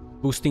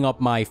boosting up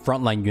my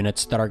frontline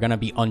units that are going to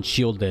be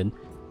unshielded.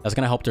 That's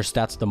going to help their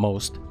stats the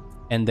most.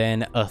 And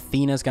then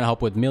Athena is going to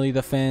help with melee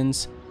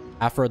defense,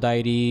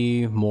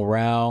 Aphrodite,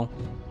 morale.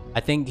 I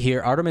think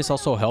here Artemis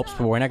also helps,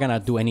 but we're not going to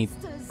do any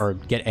or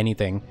get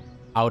anything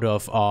out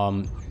of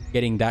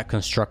getting that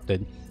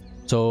constructed.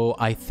 So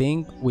I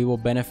think we will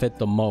benefit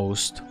the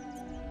most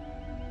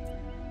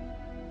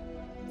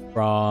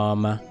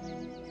from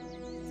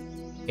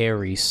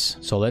Ares.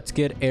 So let's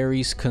get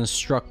Ares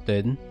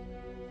constructed.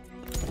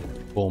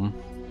 Boom.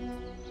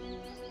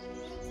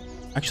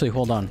 Actually,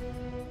 hold on.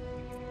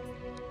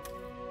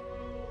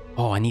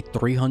 Oh, I need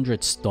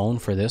 300 stone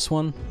for this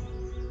one?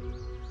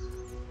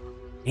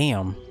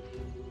 Damn.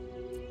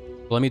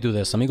 Let me do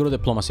this. Let me go to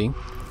diplomacy.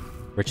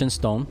 Rich in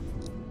stone.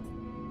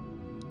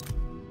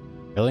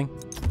 Really?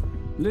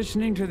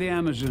 Listening to the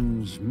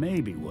Amazons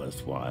may be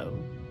worthwhile.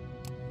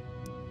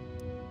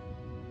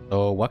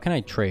 So what can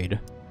I trade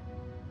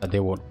that they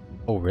would...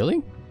 Oh,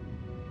 really?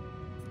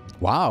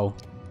 Wow.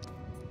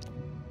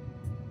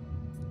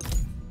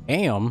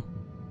 Damn.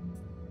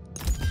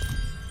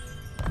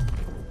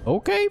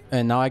 Okay,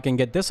 and now I can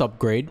get this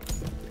upgrade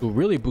to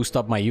really boost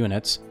up my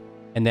units.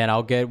 And then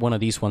I'll get one of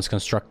these ones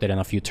constructed in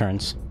a few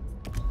turns.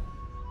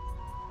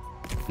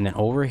 And then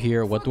over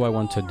here, what do I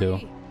want to do?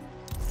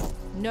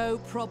 No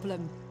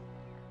problem.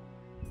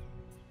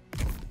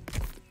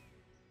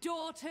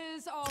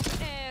 Daughters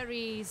of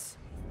Ares.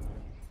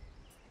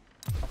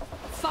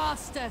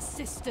 Faster,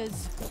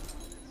 sisters.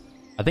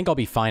 I think I'll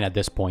be fine at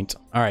this point.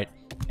 All right.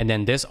 And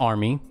then this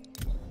army,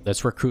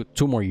 let's recruit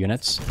 2 more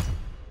units.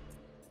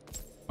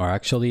 Or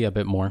actually a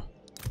bit more.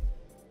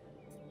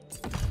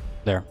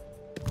 There.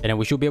 And then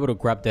we should be able to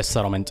grab this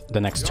settlement the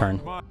next turn.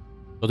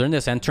 So during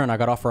this end turn, I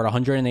got offered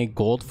 108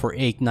 gold for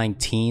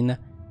 819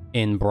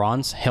 in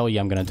bronze. Hell yeah,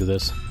 I'm going to do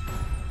this.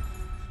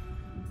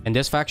 And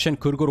this faction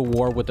could go to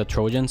war with the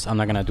Trojans. I'm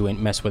not going to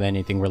mess with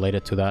anything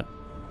related to that.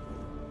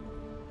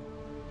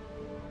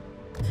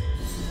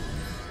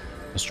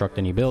 Construct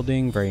a new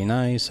building. Very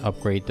nice.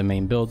 Upgrade the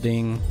main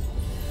building.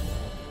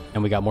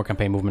 And we got more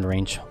campaign movement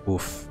range.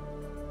 Oof.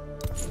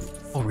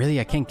 Oh, really?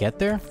 I can't get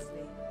there?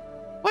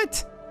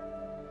 What?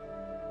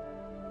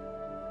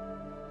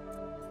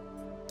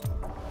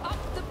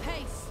 Up the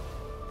pace.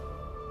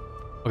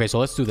 Okay, so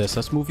let's do this.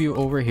 Let's move you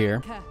over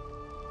here.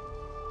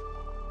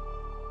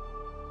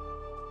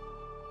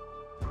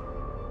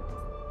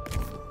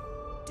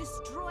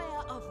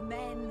 Destroyer of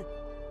men.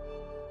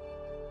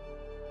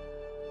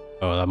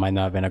 Oh, that might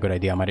not have been a good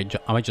idea.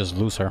 I might just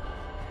lose her.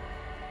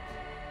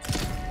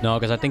 No,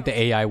 because I think the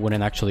AI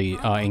wouldn't actually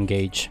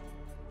engage.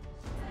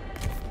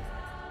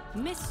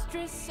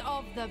 Mistress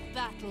of the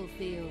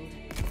battlefield.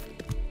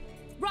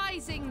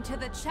 Rising to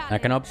the challenge. I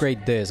can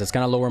upgrade this. It's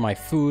gonna lower my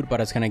food,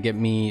 but it's gonna give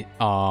me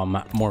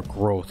more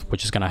growth,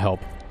 which is gonna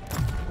help.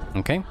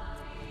 Okay.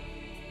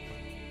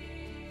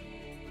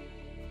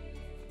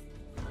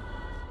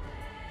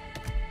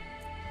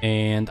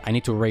 And I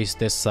need to raise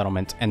this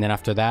settlement, and then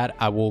after that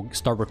I will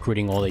start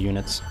recruiting all the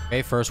units.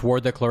 Okay, first war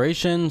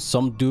declaration.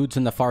 Some dudes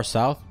in the far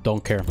south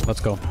don't care. Let's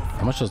go.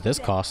 How much does this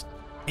cost?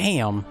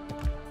 Damn.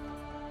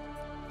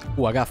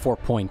 Oh, I got 4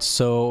 points.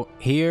 So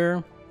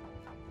here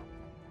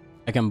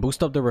I can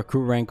boost up the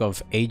recruit rank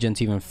of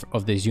agents even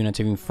of these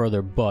units even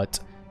further, but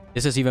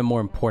this is even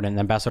more important.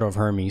 Ambassador of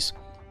Hermes,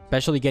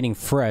 especially getting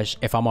fresh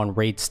if I'm on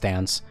raid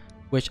stance,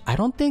 which I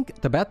don't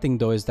think. The bad thing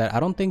though is that I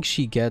don't think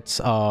she gets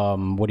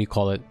what do you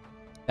call it,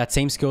 that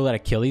same skill that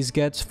Achilles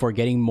gets for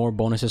getting more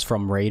bonuses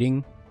from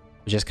raiding,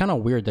 which is kind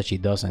of weird that she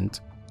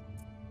doesn't.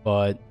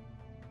 But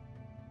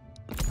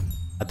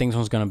I think this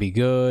one's gonna be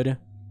good.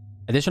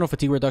 Additional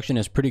fatigue reduction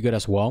is pretty good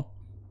as well.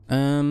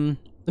 Let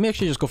me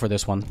actually just go for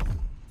this one.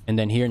 And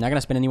then here, not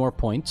gonna spend any more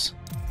points.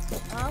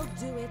 I'll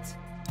do it.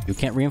 You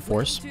can't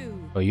reinforce,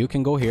 so you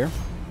can go here.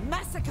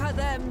 Massacre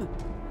them.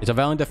 It's a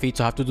valiant defeat,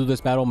 so I have to do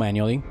this battle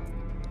manually.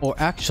 Or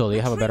actually,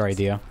 I have a better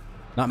idea.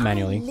 Not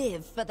manually. I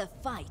live for the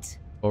fight.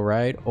 Go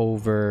right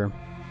over.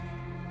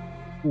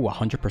 Ooh,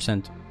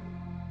 100%.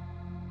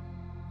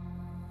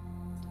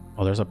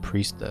 Oh, there's a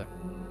priest there.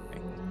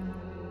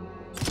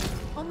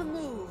 On the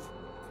move.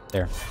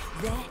 There.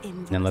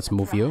 And then let's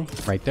move you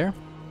right there.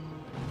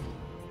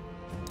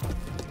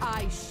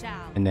 I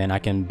shall. And then I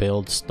can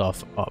build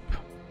stuff up.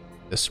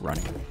 This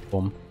running.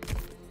 Boom.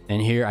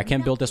 And here, I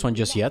can't build this one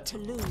just yet.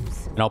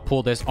 And I'll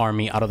pull this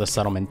army out of the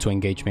settlement to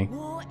engage me.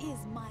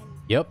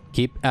 Yep.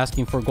 Keep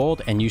asking for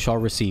gold and you shall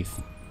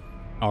receive.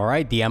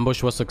 Alright, the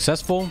ambush was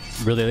successful.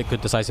 Really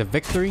good decisive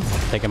victory.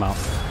 Take him out.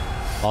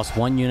 Lost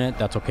 1 unit.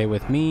 That's okay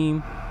with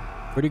me.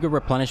 Pretty good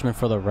replenishment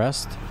for the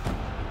rest.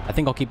 I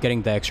think I'll keep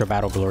getting the extra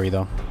battle glory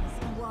though.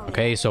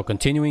 Okay, so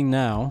continuing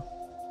now.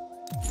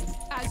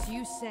 As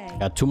you say.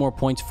 Got 2 more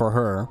points for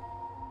her.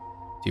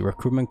 The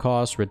recruitment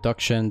cost,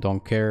 reduction, don't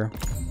care.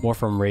 More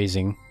from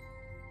raising.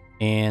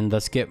 And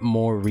let's get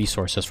more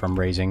resources from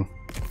raising.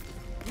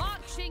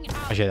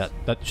 Actually,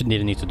 that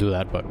shouldn't need to do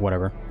that, but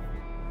whatever.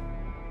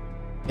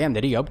 Damn,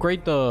 did he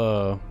upgrade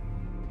the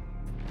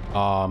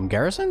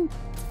garrison?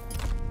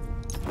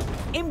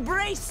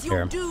 Embrace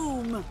your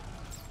doom.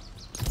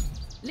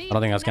 I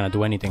don't think that's gonna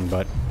do anything,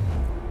 but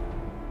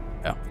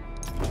yeah.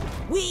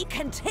 We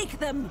can take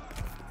them.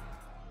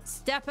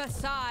 Step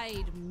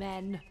aside,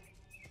 men.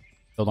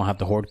 Still don't have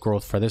the horde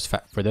growth for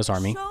this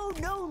army. Show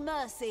no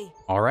mercy.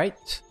 All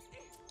right.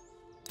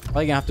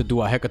 Probably gonna have to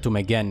do a hecatomb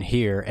again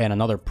here and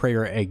another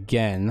prayer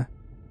again.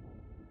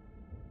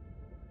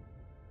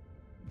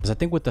 Because I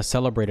think with the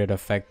celebrated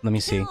effect, let me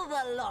see.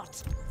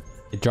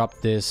 It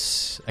dropped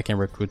this. I can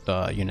recruit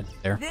the unit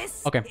there.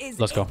 Okay,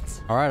 let's go.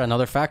 All right,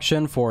 another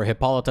faction for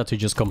Hippolyta to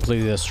just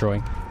completely destroy.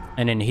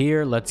 And in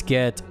here, let's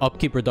get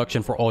upkeep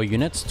reduction for all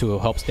units to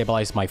help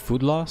stabilize my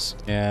food loss.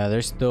 Yeah,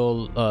 they're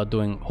still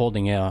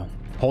holding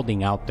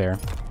out there.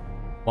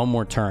 1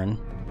 more turn.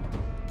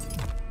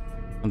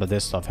 And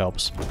this stuff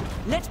helps.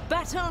 Let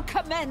battle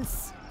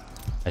commence.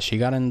 Has she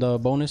gotten the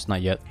bonus?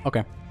 Not yet.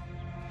 Okay.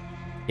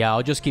 Yeah,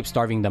 I'll just keep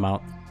starving them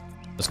out.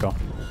 Let's go.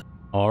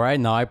 All right,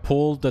 now I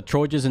pulled the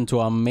Trojans into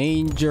a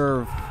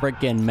major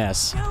freaking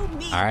mess. All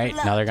right,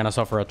 now they're gonna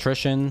suffer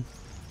attrition.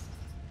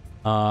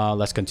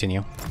 Let's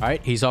continue. All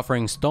right, he's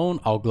offering stone.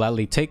 I'll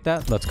gladly take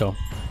that. Let's go.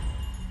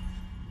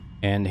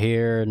 And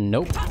here,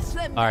 nope.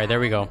 All right,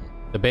 there we go.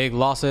 The big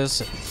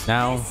losses.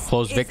 Now,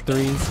 close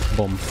victories.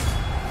 Boom.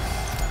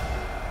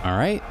 All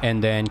right,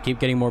 and then keep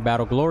getting more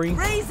battle glory.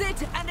 Raise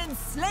it and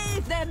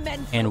enslave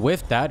them. And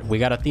with that, we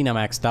got Athena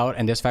maxed out,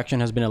 and this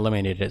faction has been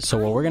eliminated. So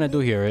what we're gonna do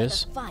here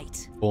is,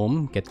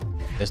 boom, get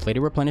this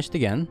lady replenished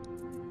again.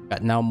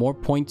 Got now more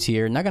points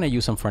here. Not gonna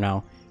use them for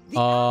now.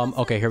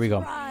 Okay, here we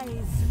go.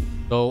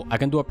 So I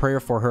can do a prayer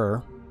for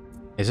her.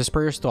 Is this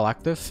prayer still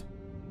active?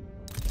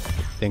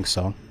 I think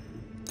so.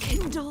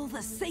 Kindle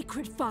the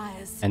sacred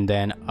fires. And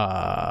then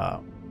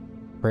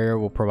prayer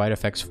will provide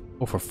effects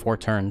for 4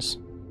 turns.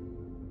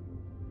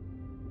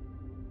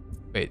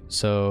 Wait,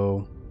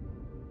 so...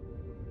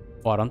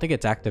 Oh, I don't think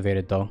it's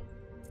activated though.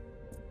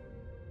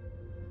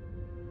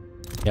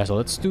 Yeah, so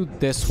let's do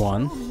this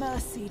one. Oh,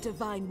 mercy,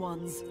 divine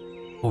ones.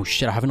 Oh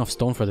shit, I have enough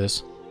stone for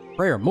this.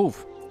 Prayer,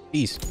 move.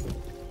 Jeez.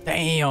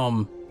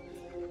 Damn.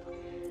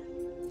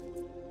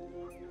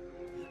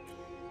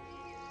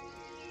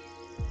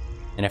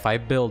 And if I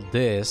build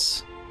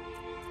this...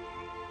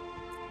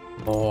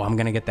 Oh, I'm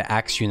gonna get the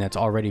axe units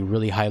already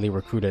really highly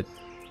recruited.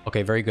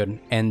 Okay, very good.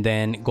 And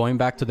then going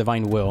back to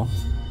Divine Will.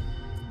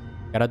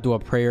 Gotta do a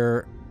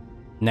prayer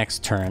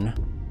next turn.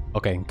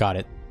 Okay, got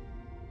it.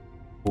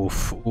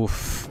 Oof,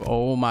 oof.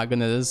 Oh my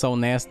goodness, this is so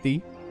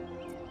nasty.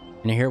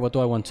 And here, what do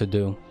I want to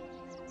do?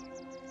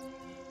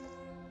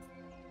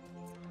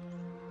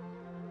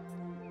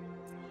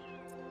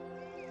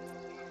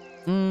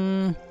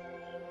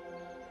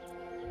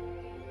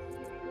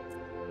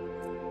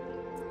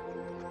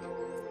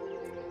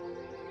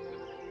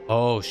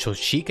 Oh, so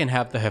she can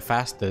have the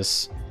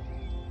Hephaestus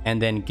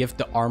and then give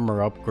the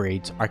armor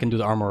upgrades. I can do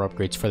the armor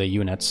upgrades for the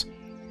units.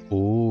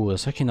 Ooh,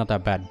 that's actually not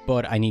that bad,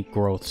 but I need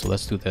growth, so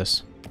let's do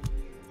this.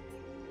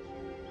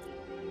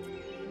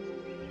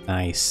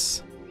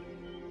 Nice.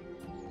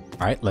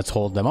 All right, let's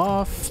hold them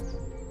off.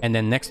 And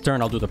then next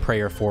turn, I'll do the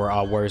prayer for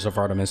Warriors of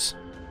Artemis.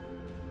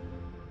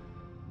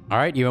 All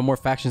right, even more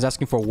factions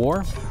asking for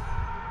war.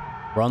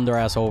 Run their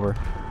ass over.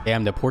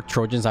 Damn, the poor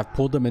Trojans. I've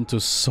pulled them into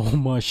so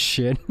much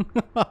shit.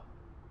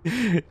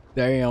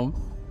 Damn.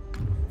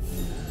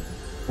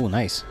 Oh,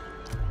 nice.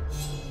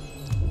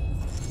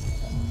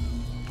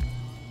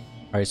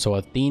 All right, so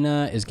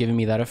Athena is giving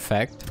me that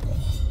effect.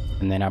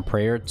 And then I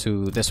prayer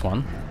to this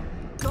one.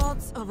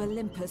 Gods of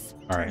Olympus,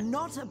 all right, do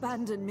not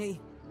abandon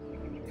me.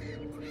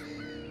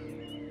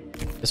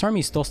 This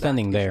army is still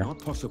standing there. Not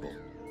possible.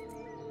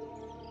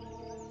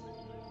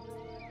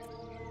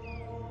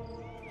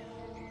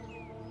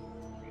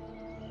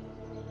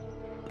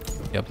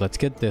 Yep, let's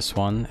get this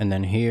one. And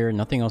then here,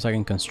 nothing else I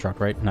can construct,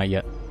 right? Not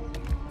yet.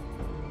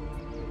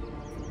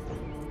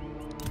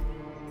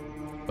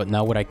 But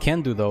now what I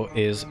can do, though,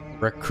 is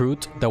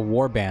recruit the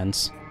war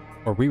bands.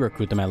 Or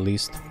re-recruit them, at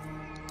least.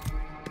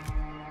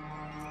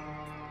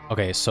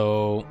 Okay,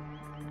 so...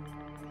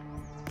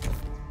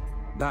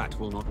 that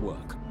will not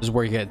work. This is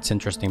where it gets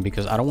interesting,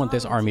 because I don't want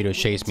this army to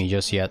chase me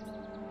just yet.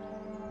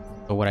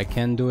 So what I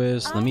can do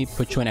is, let me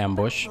put you in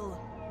ambush.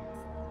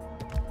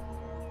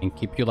 And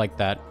keep you like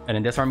that. And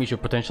then this army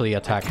should potentially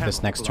attack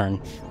this next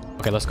turn.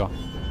 Okay, let's go.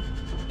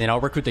 And I'll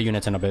recruit the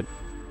units in a bit.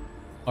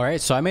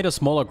 Alright, so I made a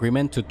small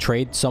agreement to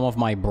trade some of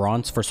my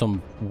bronze for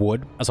some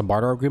wood as a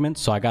barter agreement.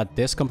 So I got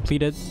this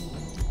completed.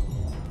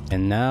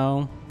 And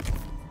now,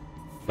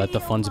 let the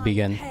funds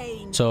begin.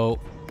 So,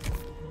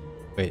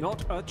 wait.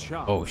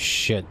 Oh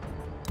shit.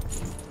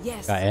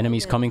 Yes, got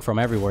enemies coming from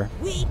everywhere.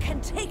 We can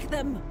take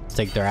them. Let's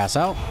take their ass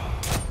out.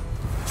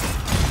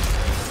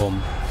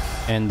 Boom.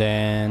 And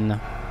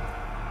then...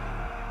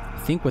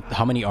 I think with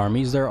how many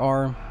armies there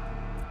are.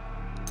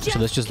 So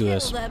let's just do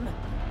this.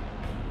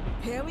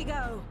 Here we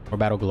go. More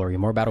battle glory,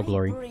 more battle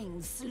glory.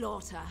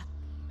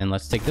 And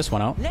let's take this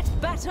one out. Let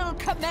battle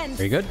commence.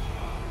 Very good.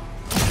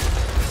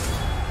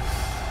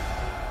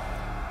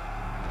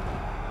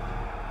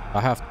 I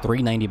have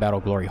 390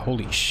 battle glory.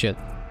 Holy shit.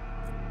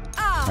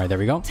 All right, there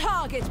we go.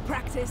 Target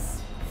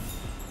practice.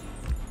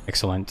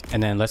 Excellent.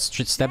 And then let's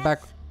step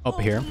back up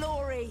here.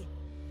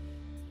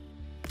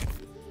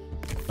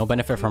 No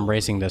benefit from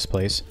racing this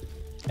place.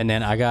 And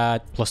then I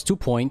got +2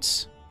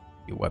 points.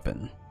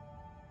 Weapon.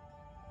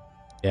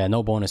 Yeah,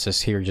 no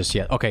bonuses here just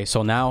yet. Okay,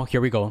 so now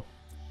here we go.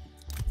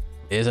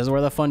 This is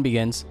where the fun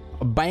begins.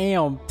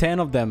 Bam! 10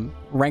 of them.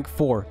 Rank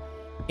 4.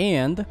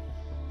 And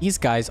these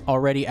guys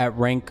already at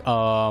rank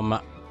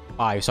 5.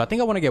 So I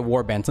think I want to get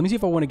warbands. Let me see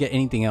if I want to get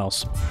anything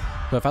else.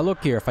 So if I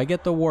look here, if I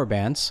get the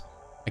warbands,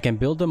 I can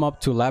build them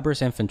up to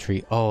Labrys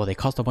infantry. Oh, they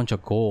cost a bunch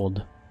of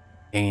gold.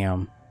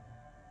 Damn.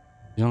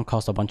 They don't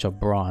cost a bunch of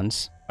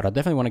bronze. But I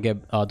definitely want to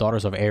get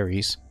Daughters of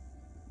Ares.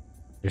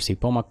 There's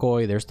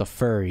Hippomachoi. There's the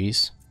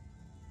furries.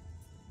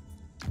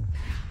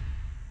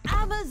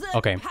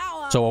 Okay,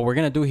 so what we're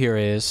gonna do here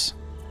is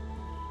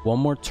one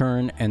more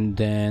turn and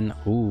then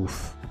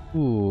oof.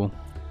 Ooh.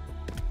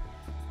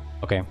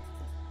 Okay.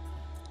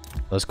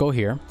 Let's go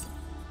here.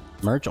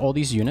 Merge all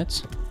these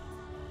units.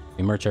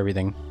 We merge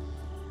everything.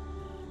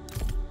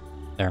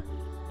 There.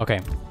 Okay.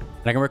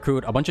 And I can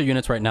recruit a bunch of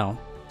units right now.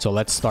 So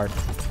let's start.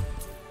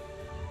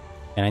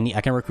 And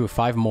I can recruit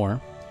 5 more.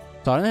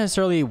 So I don't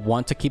necessarily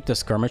want to keep the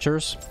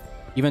skirmishers,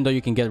 even though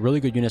you can get really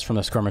good units from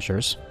the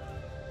skirmishers.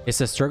 Is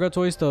the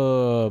Strigatoys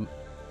the...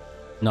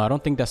 No, I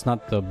don't think that's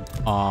not the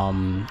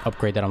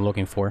upgrade that I'm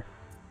looking for.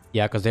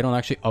 Yeah, because they don't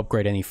actually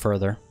upgrade any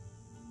further.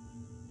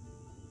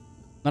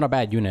 Not a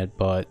bad unit,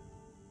 but...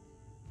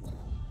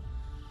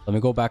 Let me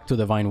go back to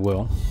Divine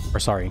Will.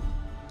 Or sorry.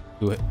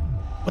 Do it.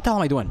 What the hell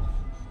am I doing?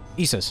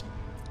 Jesus.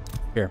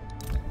 Here.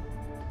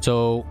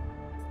 So...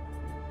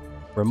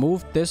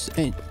 Remove this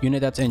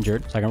unit that's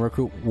injured. So I can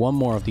recruit 1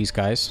 more of these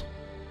guys.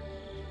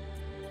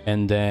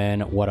 And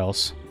then what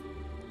else?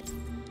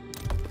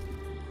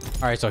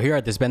 Alright, so here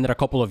I disbanded a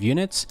couple of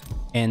units.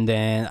 And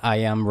then I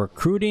am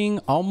recruiting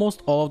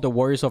almost all of the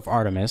Warriors of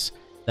Artemis.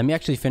 Let me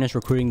actually finish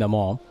recruiting them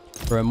all.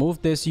 Remove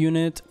this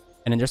unit.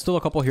 And then there's still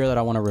a couple here that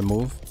I want to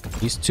remove.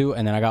 These 2.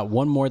 And then I got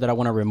 1 more that I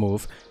want to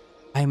remove.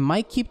 I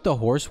might keep the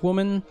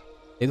Horsewoman.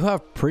 They do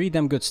have pretty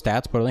damn good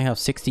stats, but only have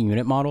 16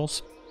 unit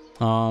models.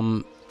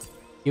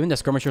 Even the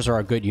skirmishers are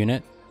a good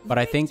unit. But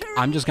I think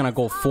I'm just going to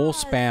go full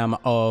spam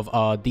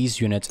of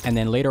these units. And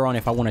then later on,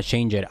 if I want to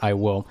change it, I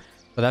will.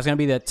 So that's going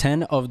to be the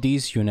 10 of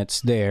these units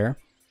there.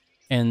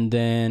 And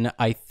then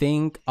I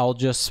think I'll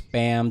just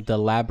spam the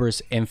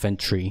Labrys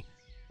infantry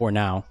for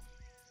now.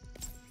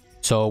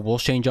 So we'll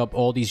change up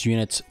all these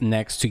units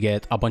next to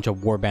get a bunch of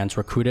warbands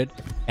recruited.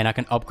 And I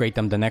can upgrade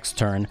them the next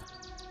turn.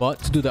 But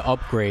to do the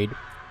upgrade,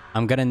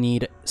 I'm going to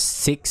need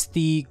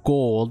 60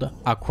 gold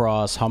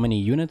across how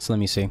many units? Let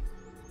me see.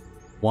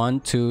 1,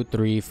 2,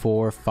 3,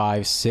 4,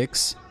 5,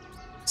 6,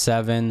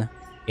 7,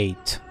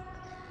 8.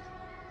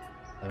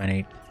 7,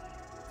 8.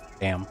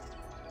 Damn.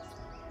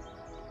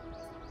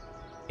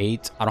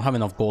 8. I don't have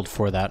enough gold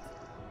for that.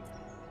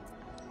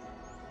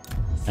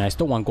 And I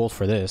still want gold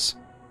for this.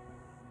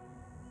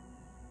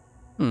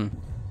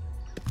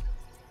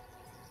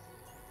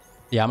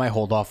 Yeah, I might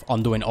hold off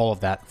on doing all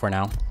of that for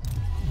now.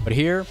 But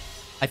here,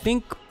 I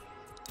think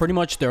pretty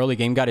much the early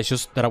game guide is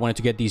just that I wanted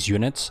to get these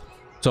units.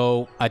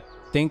 So I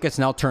think it's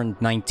now turn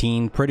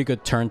 19. Pretty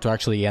good turn to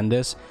actually end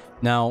this.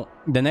 Now,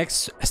 the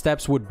next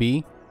steps would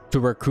be to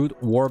recruit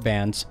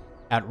warbands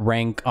at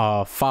rank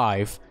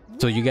 5.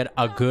 So you get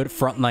a good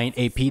frontline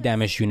AP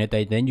damage unit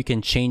that then you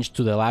can change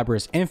to the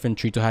Labrys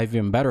infantry to have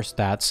even better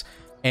stats.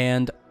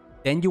 And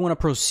then you want to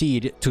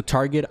proceed to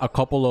target a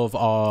couple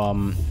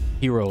of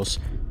heroes.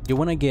 You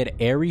want to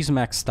get Ares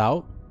maxed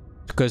out,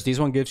 because this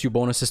one gives you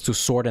bonuses to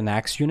sword and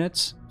axe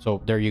units.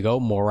 So there you go,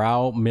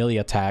 morale, melee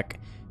attack.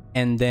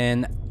 And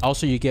then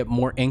also you get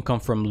more income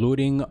from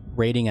looting,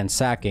 raiding, and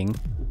sacking.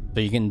 So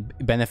you can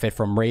benefit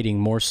from raiding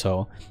more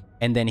so.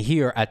 And then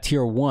here at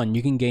tier 1,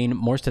 you can gain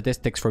more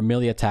statistics for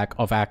melee attack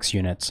of axe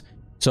units.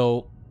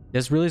 So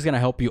this really is going to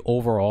help you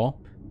overall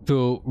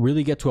to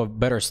really get to a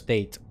better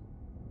state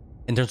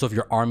in terms of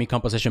your army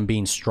composition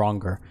being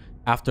stronger.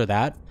 After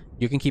that,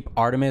 you can keep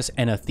Artemis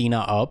and Athena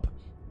up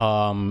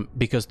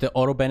because they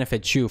auto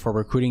benefit you for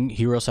recruiting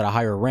heroes at a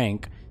higher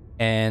rank.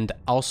 And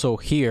also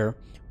here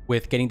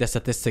with getting the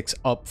statistics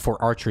up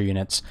for archer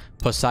units.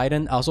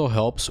 Poseidon also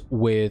helps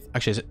with,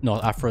 actually, no,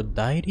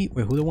 Aphrodite.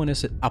 Wait, who the one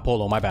is it?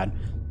 Apollo, my bad.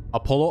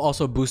 Apollo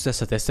also boosts the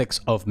statistics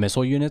of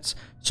missile units.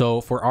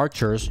 So for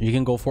archers, you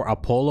can go for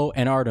Apollo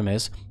and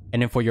Artemis.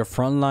 And then for your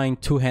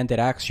frontline two-handed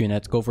axe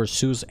units, go for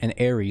Zeus and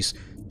Ares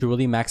to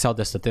really max out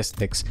the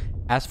statistics.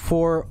 As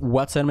for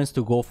what settlements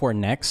to go for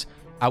next,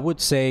 I would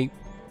say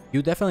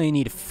you definitely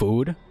need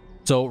food.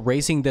 So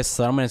raising this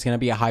settlement is going to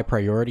be a high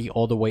priority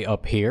all the way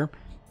up here.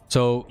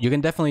 So you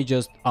can definitely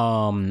just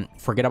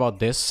forget about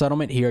this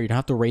settlement here. You don't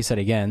have to raise it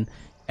again.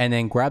 And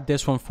then grab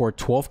this one for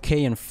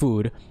 12k in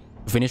food.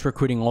 Finish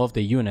recruiting all of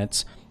the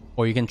units,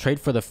 or you can trade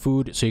for the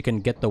food so you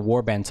can get the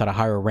warbands at a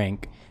higher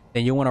rank.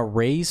 Then you want to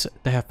raise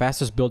the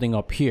fastest building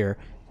up here.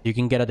 You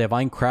can get a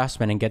divine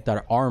craftsman and get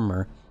that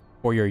armor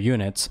for your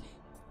units.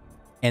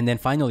 And then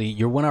finally,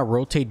 you want to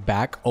rotate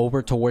back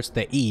over towards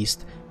the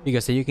east,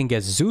 because then you can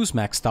get Zeus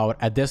maxed out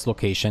at this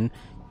location.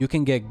 You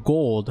can get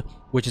gold,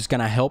 which is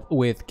going to help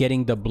with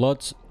getting the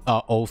blood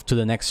oath to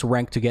the next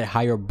rank to get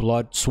higher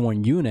blood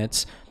sworn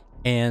units,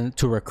 and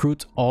to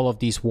recruit all of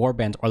these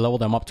warbands or level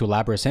them up to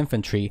Labrys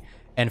infantry.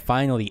 And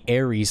finally,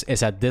 Ares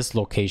is at this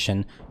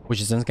location, which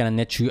is then going to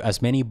net you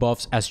as many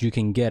buffs as you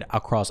can get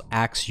across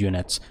axe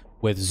units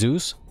with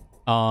Zeus,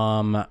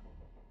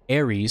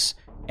 Ares,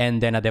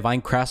 and then a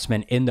divine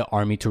craftsman in the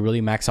army to really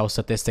max out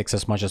statistics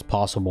as much as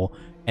possible.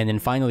 And then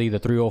finally, the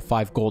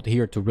 305 gold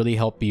here to really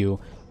help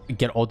you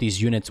get all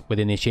these units with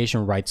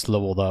initiation rites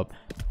leveled up.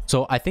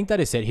 So I think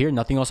that is it here.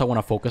 Nothing else I want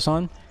to focus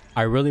on.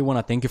 I really want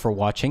to thank you for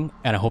watching,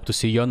 and I hope to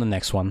see you on the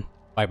next one.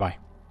 Bye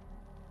bye.